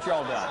 You know, after you're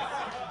all done.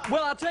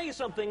 Well, I'll tell you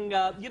something.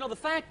 You know, the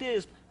fact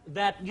is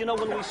that, you know,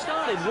 when we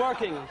started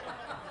working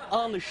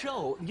on the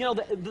show, you know,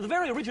 the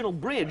very original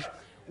bridge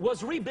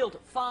was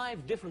rebuilt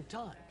 5 different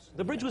times.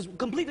 The bridge was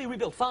completely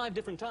rebuilt 5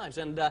 different times.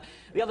 And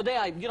the other day,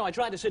 I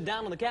tried to sit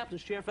down on the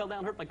captain's chair, fell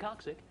down, hurt my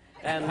coccyx.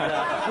 And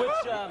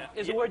which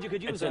is a word you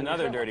could use. It's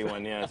another dirty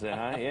one, yes.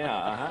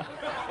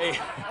 Hey,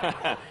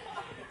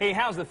 hey,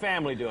 how's the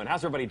family doing?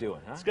 How's everybody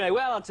doing? Huh? It's great.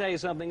 Well, I'll tell you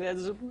something.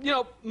 You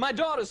know, my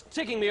daughter's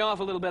ticking me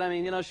off a little bit. I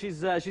mean, you know, she's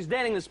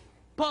dating this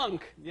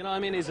punk. You know, I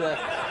mean, this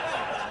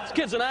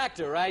kid's an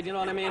actor, right? You know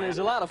what I mean? He's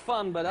a lot of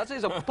fun, but I'd say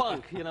he's a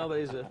punk. You know, but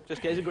he's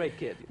a great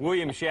kid.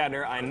 William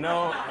Shatner, I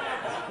know,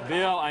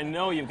 Bill, I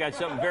know you've got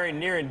something very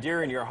near and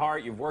dear in your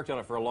heart. You've worked on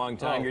it for a long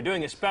time. You're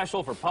doing a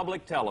special for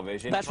public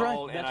television. That's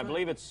right. And I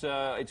believe it's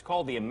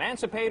called The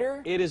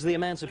Emancipator. It is The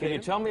Emancipator. Can you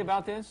tell me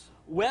about this?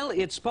 Well,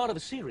 it's part of a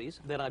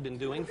series that I've been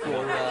doing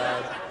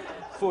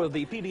for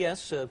the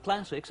PBS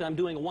Classics. I'm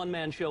doing a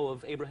one-man show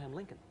of Abraham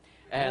Lincoln.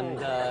 And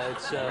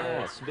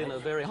it's been a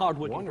very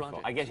hard-working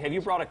project. I guess, have you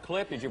brought a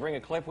clip? Did you bring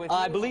a clip with you?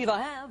 I believe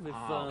I have, if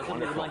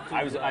somebody would like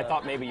to. I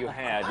thought maybe you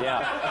had,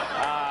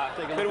 yeah.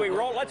 Could we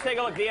roll? Let's take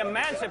a look. The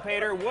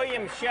Emancipator,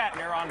 William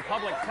Shatner on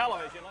public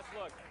television. Let's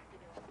look.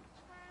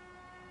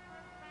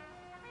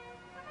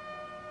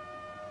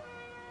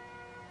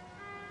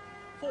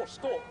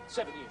 Fourscore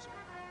 7 years ago,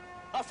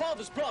 our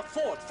fathers brought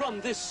forth from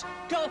this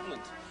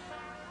continent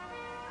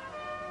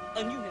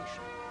a new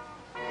nation,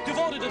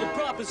 devoted to the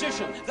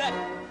proposition that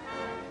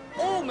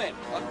all men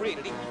are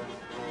created equal.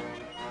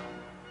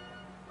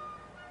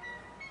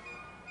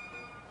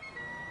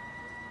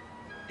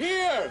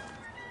 Here,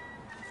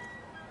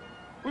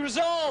 we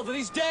resolve that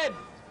these dead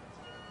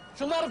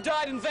shall not have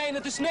died in vain,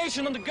 that this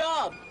nation under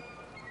God,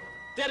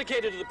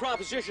 dedicated to the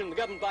proposition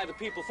governed by the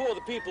people, for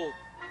the people,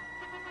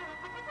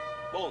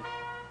 won't.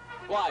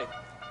 Why?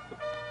 The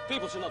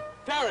people shall not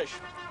perish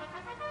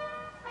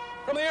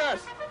from the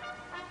earth.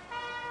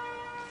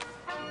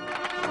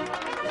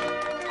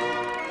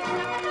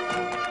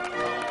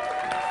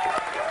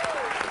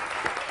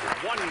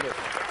 Wonderful.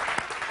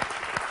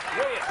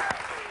 William.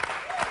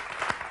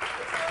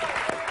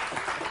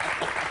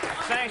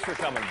 Thanks for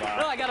coming by.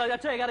 No, I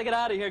tell you, I gotta get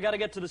out of here. Gotta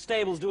get to the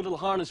stables, do a little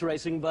harness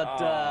racing. But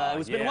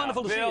it's been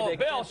wonderful to see you, Dick.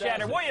 Bill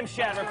Shatner, William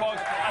Shatner,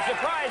 folks, a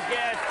surprise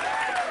guest.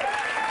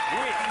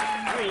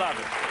 We love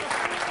it.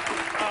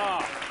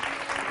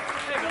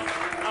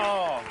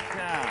 Oh,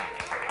 God.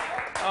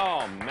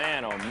 Oh,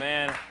 man.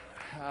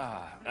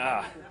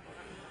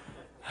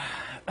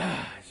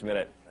 Just a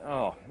minute.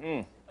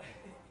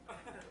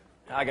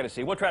 I got to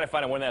see. We'll try to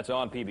find out when that's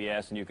on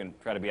PBS, and you can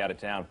try to be out of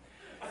town.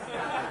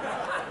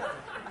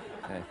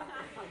 Okay.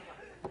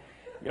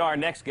 You know, our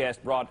next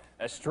guest brought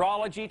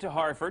astrology to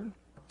Hartford,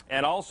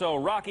 and also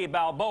Rocky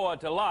Balboa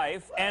to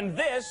life, and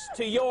this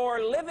to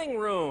your living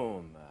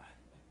room.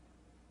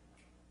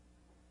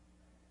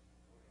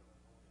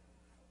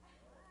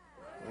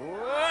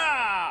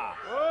 Wow!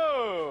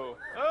 Oh!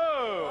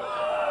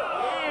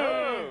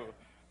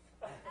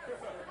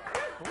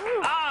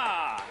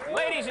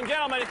 Ladies and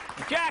gentlemen,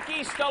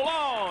 Jackie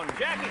Stallone.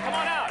 Jackie, come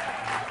on out.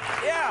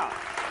 Yeah.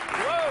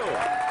 Whoa.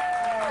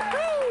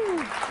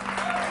 Woo.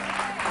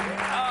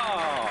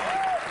 Oh.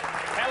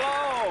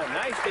 Hello.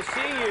 Nice to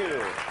see you.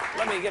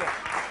 Let me get it.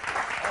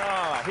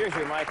 Oh, here's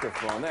your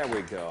microphone. There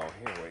we go.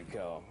 Here we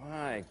go.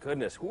 My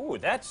goodness. Ooh,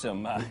 that's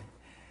some a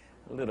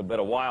little bit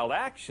of wild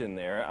action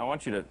there. I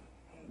want you to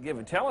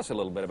tell us a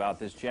little bit about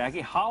this, Jackie.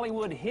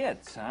 Hollywood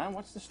hits, huh?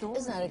 What's the story?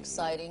 Isn't that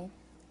exciting?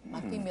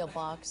 My female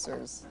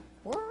boxers.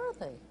 Where are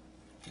they?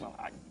 Well,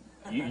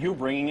 you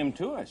bringing them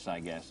to us,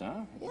 I guess,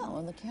 huh? Yeah,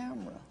 on the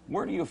camera.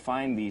 Where do you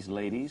find these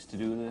ladies to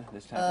do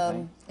this type of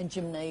thing? In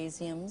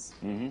gymnasiums.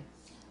 Mm-hmm.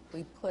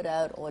 We put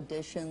out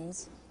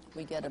auditions.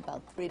 We get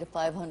about 300 to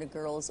 500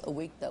 girls a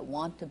week that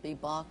want to be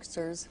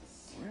boxers.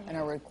 Really? And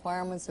our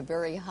requirements are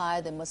very high.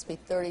 They must be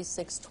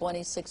 36,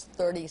 26,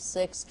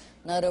 36,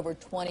 not over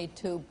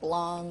 22,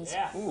 blondes.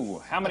 Yeah. Ooh,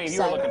 how many of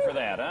you are looking for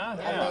that, huh?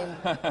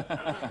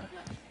 Yeah.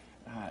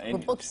 I mean, we're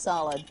booked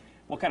solid.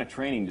 What kind of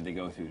training did they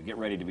go through to get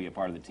ready to be a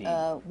part of the team?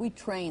 We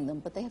train them,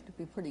 but they have to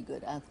be pretty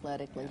good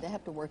athletically. They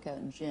have to work out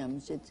in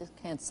gyms. You just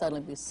can't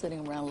suddenly be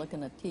sitting around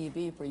looking at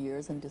TV for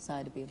years and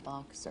decide to be a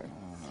boxer.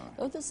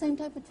 They're the same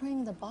type of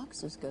training the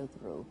boxers go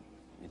through.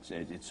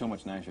 It's so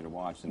much nicer to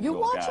watch than You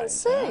those watch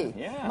guys. and see.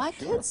 Yeah, My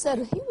sure. kid said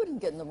he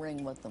wouldn't get in the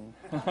ring with them.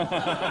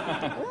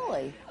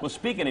 Really? Well,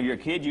 speaking of your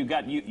kid,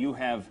 you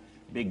have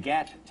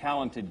begat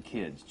talented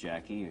kids,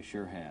 Jackie. You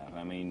sure have.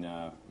 I mean,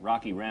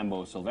 Rocky,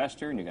 Rambo,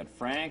 Sylvester, and you got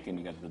Frank, and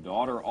you got the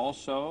daughter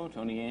also,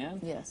 Tony Ann.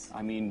 Yes.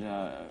 I mean,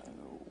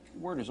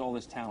 where does all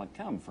this talent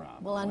come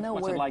from? Well, I know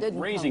What's where it like it didn't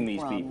raising come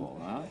these from.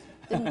 people? Huh?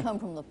 Didn't come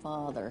from the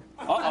father.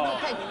 Uh-oh. I'm going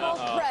to take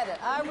full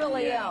credit. I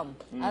really Yeah. am.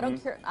 I don't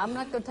care. I'm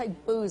not going to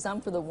take boos.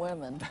 I'm for the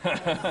women.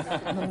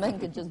 The men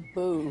could just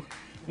boo.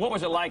 What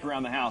was it like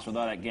around the house with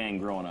all that gang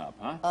growing up,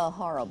 huh?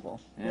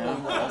 Horrible. Yeah.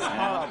 Really was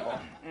horrible.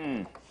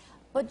 Mm.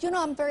 But, you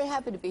know, I'm very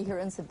happy to be here,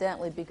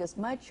 incidentally, because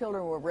my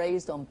children were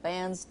raised on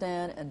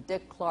Bandstand and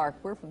Dick Clark.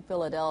 We're from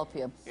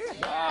Philadelphia.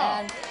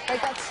 Wow. And they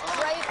got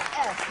straight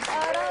Fs.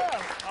 I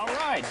know. All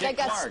right, They Dick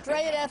got Clark.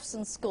 straight Fs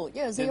in school.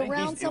 Yeah, is he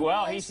around somewhere?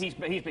 Well, he's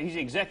the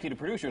executive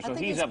producer, so I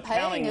think he's he's up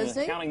paying, is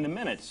he? counting the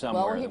minutes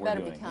somewhere. Well, he that we're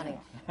better be doing. counting.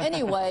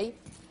 Anyway,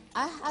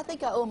 I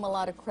think I owe him a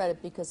lot of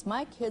credit because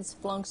my kids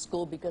flunked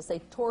school because they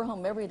tore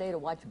home every day to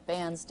watch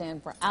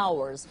Bandstand for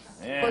hours.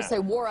 Yeah. Of course, they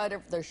wore out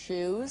their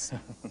shoes.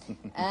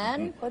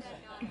 But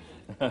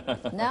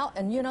now,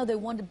 and you know, they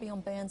wanted to be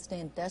on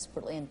Bandstand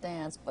desperately and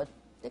dance, but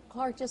Dick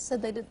Clark just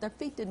said their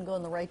feet didn't go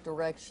in the right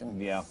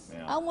direction. Yeah.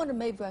 I wonder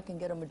maybe I can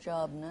get them a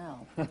job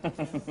now.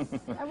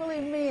 I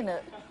really mean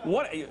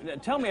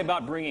it. Tell me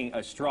about bringing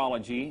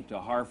astrology to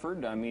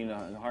Harvard. I mean,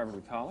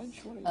 Harvard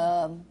College.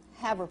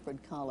 Haverford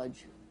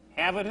College.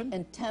 Harvard?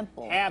 In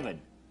Temple. Harvard.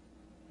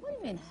 What do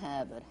you mean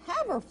Harvard?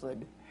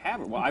 Haverford.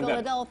 Harvard. Well, In I've got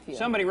Philadelphia.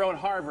 somebody wrote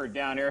Harvard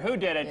down here. Who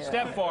did it? Yeah.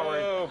 Step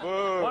forward.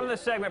 One of the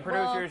segment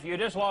producers. You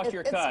just lost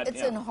your cut.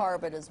 It's in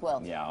Harvard as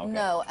well. Yeah. Okay.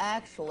 No,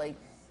 actually,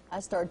 I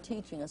started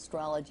teaching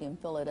astrology in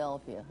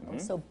Philadelphia. I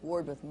was so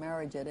bored with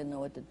marriage, I didn't know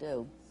what to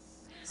do.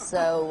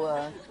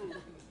 So,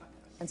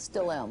 and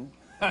still am.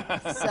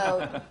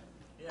 So,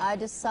 I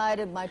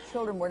decided my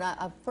children were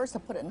not, first I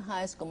put it in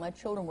high school, my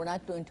children were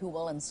not doing too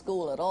well in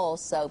school at all,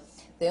 so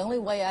the only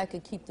way I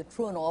could keep the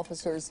truant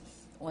officers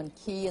on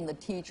key and the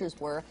teachers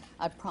were,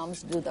 I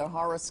promised to do their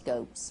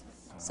horoscopes.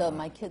 So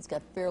my kids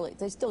got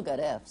they still got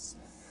Fs.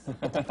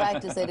 But the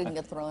fact is they didn't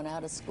get thrown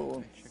out of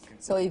school.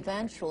 So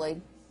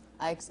eventually,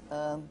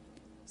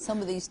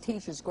 some of these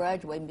teachers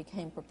graduated and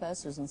became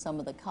professors in some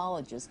of the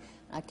colleges.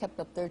 I kept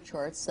up their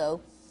charts, so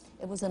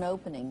it was an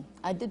opening.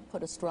 I did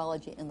put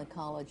astrology in the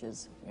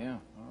colleges. Yeah,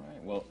 all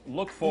right. Well,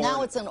 look forward.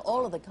 Now it's in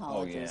all of the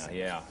colleges. Oh,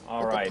 yeah.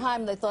 All right. right. At the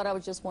time, they thought I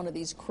was just one of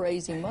these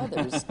crazy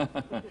mothers.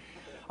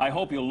 I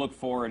hope you'll look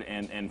forward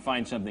and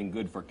find something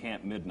good for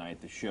Camp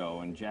Midnight, the show.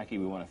 And Jackie,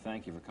 we want to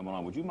thank you for coming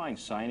on. Would you mind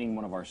signing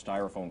one of our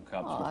styrofoam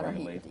cups? Oh, I don't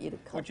need to eat a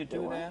cup. Would you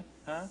do that?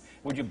 Huh?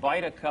 Would you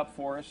bite a cup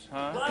for us?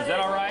 Huh? Is that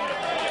all right?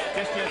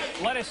 Just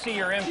let us see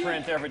your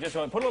imprint there for just a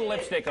moment. Put a little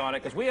lipstick on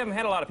it, because we haven't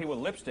had a lot of people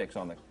with lipsticks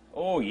on the...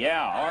 Oh,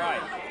 yeah. All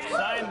right.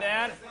 Sign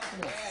that.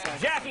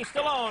 Jackie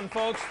Stallone,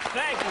 folks.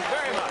 Thank you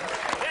very much.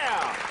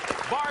 Yeah.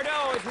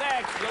 Bardeux is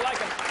next. You like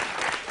him?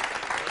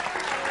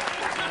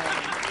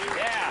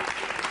 Yeah.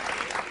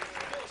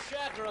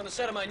 Shatner on the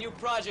set of my new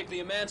project, The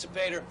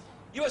Emancipator.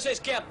 USA's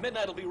Camp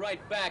Midnight will be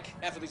right back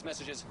after these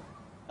messages.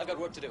 I've got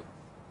work to do.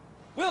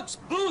 Wilkes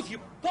Booth,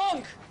 you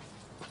punk!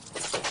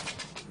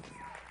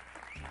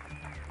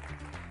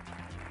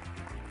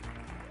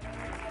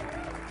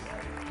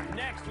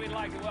 Next, we'd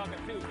like to welcome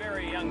two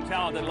very young,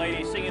 talented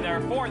ladies singing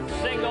their fourth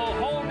single,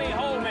 Hold Me,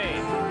 Hold Me,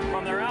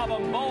 from their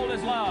album, Bold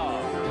as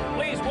Love.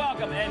 Please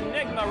welcome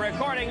Enigma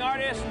recording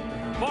artist,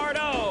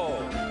 Bardeux.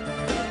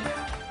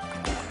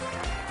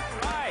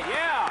 Right,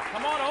 yeah,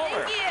 come on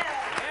over. Thank you.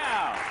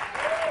 Yeah,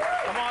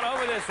 come on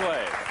over this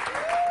way.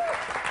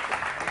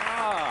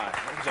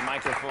 There's a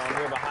microphone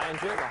here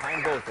behind you,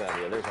 behind both of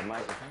you. There's a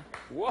microphone.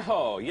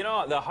 Whoa, you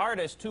know, the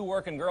hardest two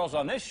working girls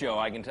on this show,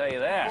 I can tell you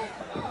that.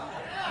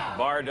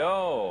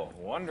 Bardeux,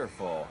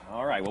 wonderful.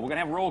 All right, well, we're going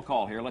to have roll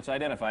call here. Let's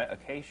identify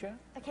Acacia.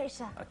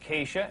 Acacia.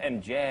 Acacia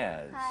and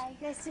Jazz. Hi,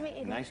 nice to meet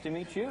you. Nice to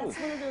meet you. That's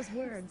one of those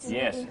words.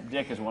 Yes,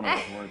 Dick is one of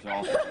those words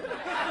also.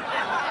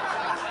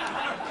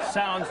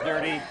 Sounds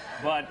dirty,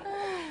 but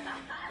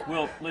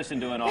we'll listen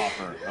to an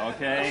offer,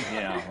 okay?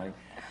 Yeah.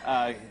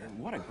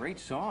 What a great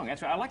song.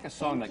 That's right. I like a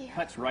song that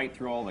cuts right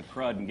through all the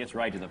crud and gets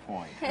right to the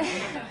point.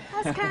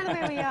 That's kind of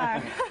where we are.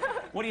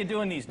 What are you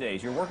doing these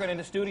days? You're working in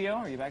the studio?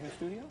 Are you back in the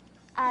studio?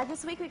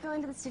 This week we go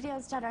into the studio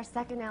and start our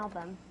second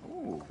album.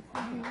 Ooh.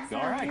 All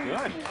right, good.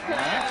 All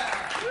right.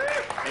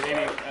 Any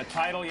a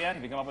title yet?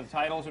 Have you come up with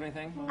titles or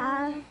anything?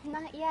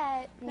 Not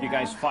yet. Do you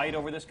guys fight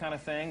over this kind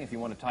of thing? If you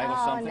want to title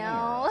something?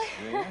 No.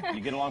 Or,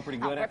 you get along pretty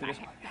good after this?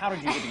 How did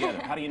you get together?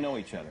 How do you know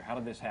each other? How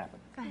did this happen?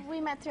 We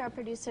met through our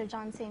producer,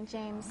 John St.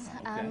 James.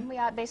 Okay. We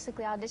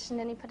basically auditioned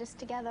and he put us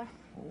together.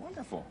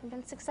 Wonderful. We've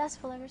been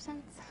successful ever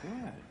since.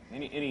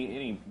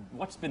 Good.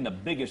 What's been the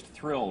biggest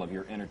thrill of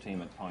your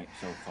entertainment point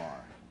so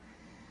far?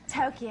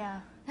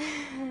 Tokyo.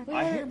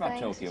 I hear about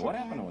Tokyo. What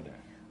happened over there?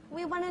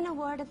 We won an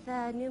award at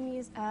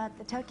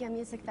the Tokyo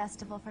Music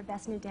Festival for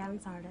Best New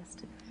Dance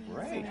Artist.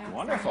 Great.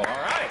 Wonderful. All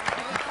right.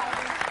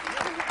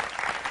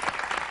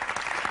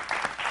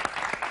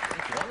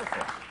 That's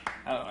wonderful.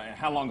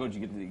 How long ago did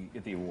you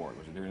get the award?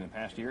 Was it during the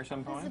past year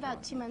some It was point?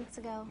 about 2 months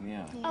ago.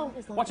 Yeah. Oh, it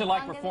was What's it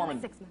like longer than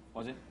performing? 6 months.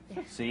 Was it?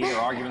 Yeah. See, they're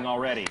arguing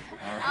already.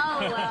 All right.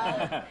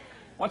 Oh, well.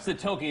 What's the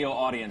Tokyo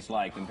audience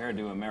like compared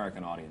to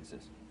American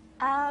audiences?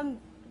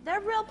 They're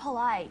real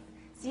polite,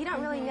 so you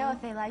don't really know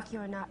if they like you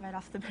or not right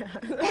off the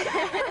bat.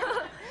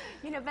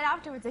 You know, but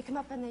afterwards they come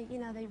up and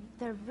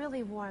they're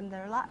really warm.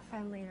 They're a lot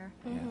friendlier.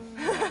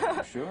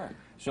 Yeah. Sure.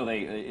 So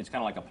it's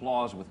kind of like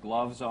applause with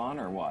gloves on,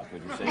 or what?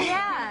 Would you say?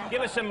 Yeah.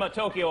 Give us some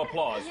Tokyo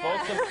applause,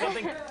 folks.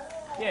 Something.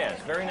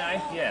 Yes, very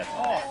nice. Yes.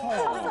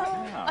 Yeah.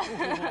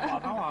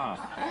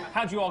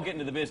 How'd you all get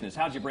into the business?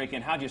 How'd you break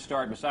in? How'd you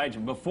start? Besides,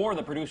 before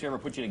the producer ever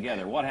put you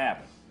together, what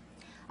happened?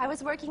 I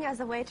was working as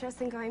a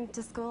waitress and going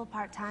to school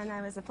part-time.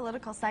 I was a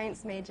political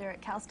science major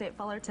at Cal State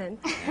Fullerton.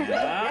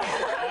 Yeah.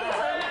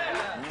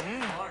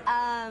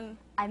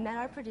 I met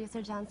our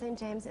producer, John St.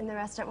 James, in the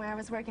restaurant where I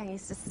was working. I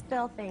used to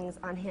spill things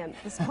on him.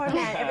 This poor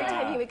man, every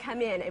time he would come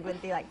in, it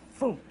would be like,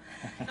 boom.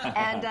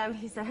 And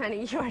he said,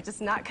 honey, you are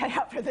just not cut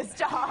out for this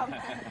job.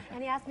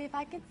 And he asked me if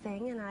I could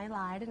sing, and I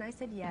lied, and I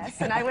said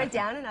yes. And I went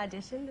down and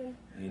auditioned.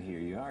 And here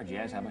you are.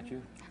 Jazz, how about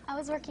you? I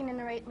was working in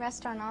a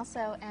restaurant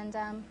also, and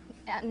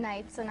at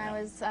nights, and I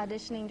was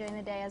auditioning during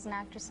the day as an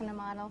actress and a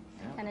model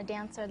and a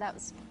dancer. That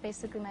was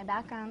basically my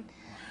background.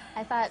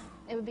 I thought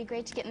it would be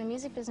great to get in the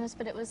music business,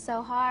 but it was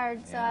so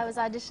hard, so I was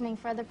auditioning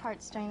for other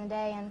parts during the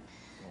day, and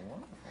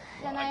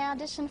then I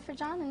auditioned for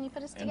John, and he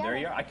put us together. And there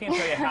you are. I can't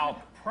tell you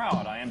how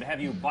proud I am to have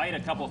you bite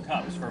a couple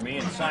cups for me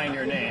and sign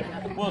your name.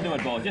 We'll do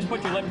it both. Just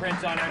put your lip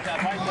prints on there.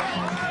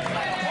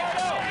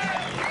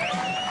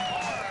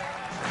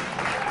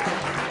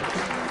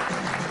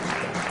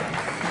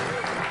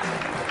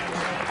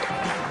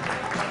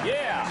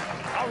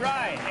 Yeah, all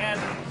right. And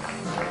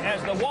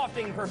as the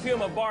wafting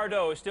perfume of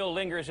Bardeux still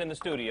lingers in the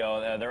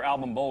studio, their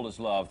album Bold as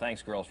Love.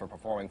 Thanks, girls, for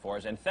performing for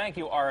us. And thank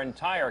you, our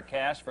entire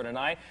cast for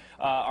tonight.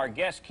 Our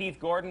guests, Keith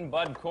Gordan,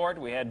 Bud Cort.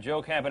 We had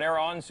Joe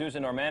Caponera on,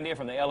 Susan Armandia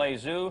from the LA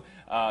Zoo,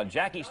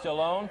 Jackie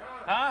Stallone.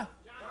 Huh?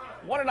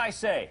 What did I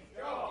say?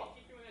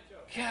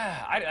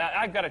 Yeah,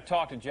 I've got to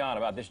talk to John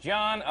about this.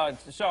 John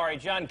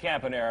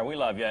Caponera, we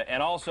love you.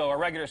 And also our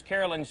regulars,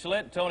 Carolyn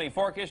Schlitt, Tony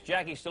Forkis,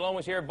 Jackie Stallone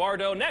was here,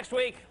 Bardeux. Next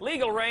week,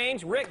 Legal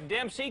Range, Rick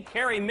Dempsey,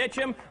 Carrie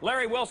Mitchum,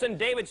 Larry Wilson,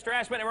 David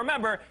Strassman. And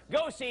remember,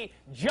 go see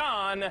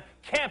John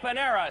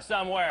Caponera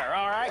somewhere.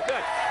 All right, good.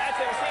 That's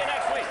it. We'll see you next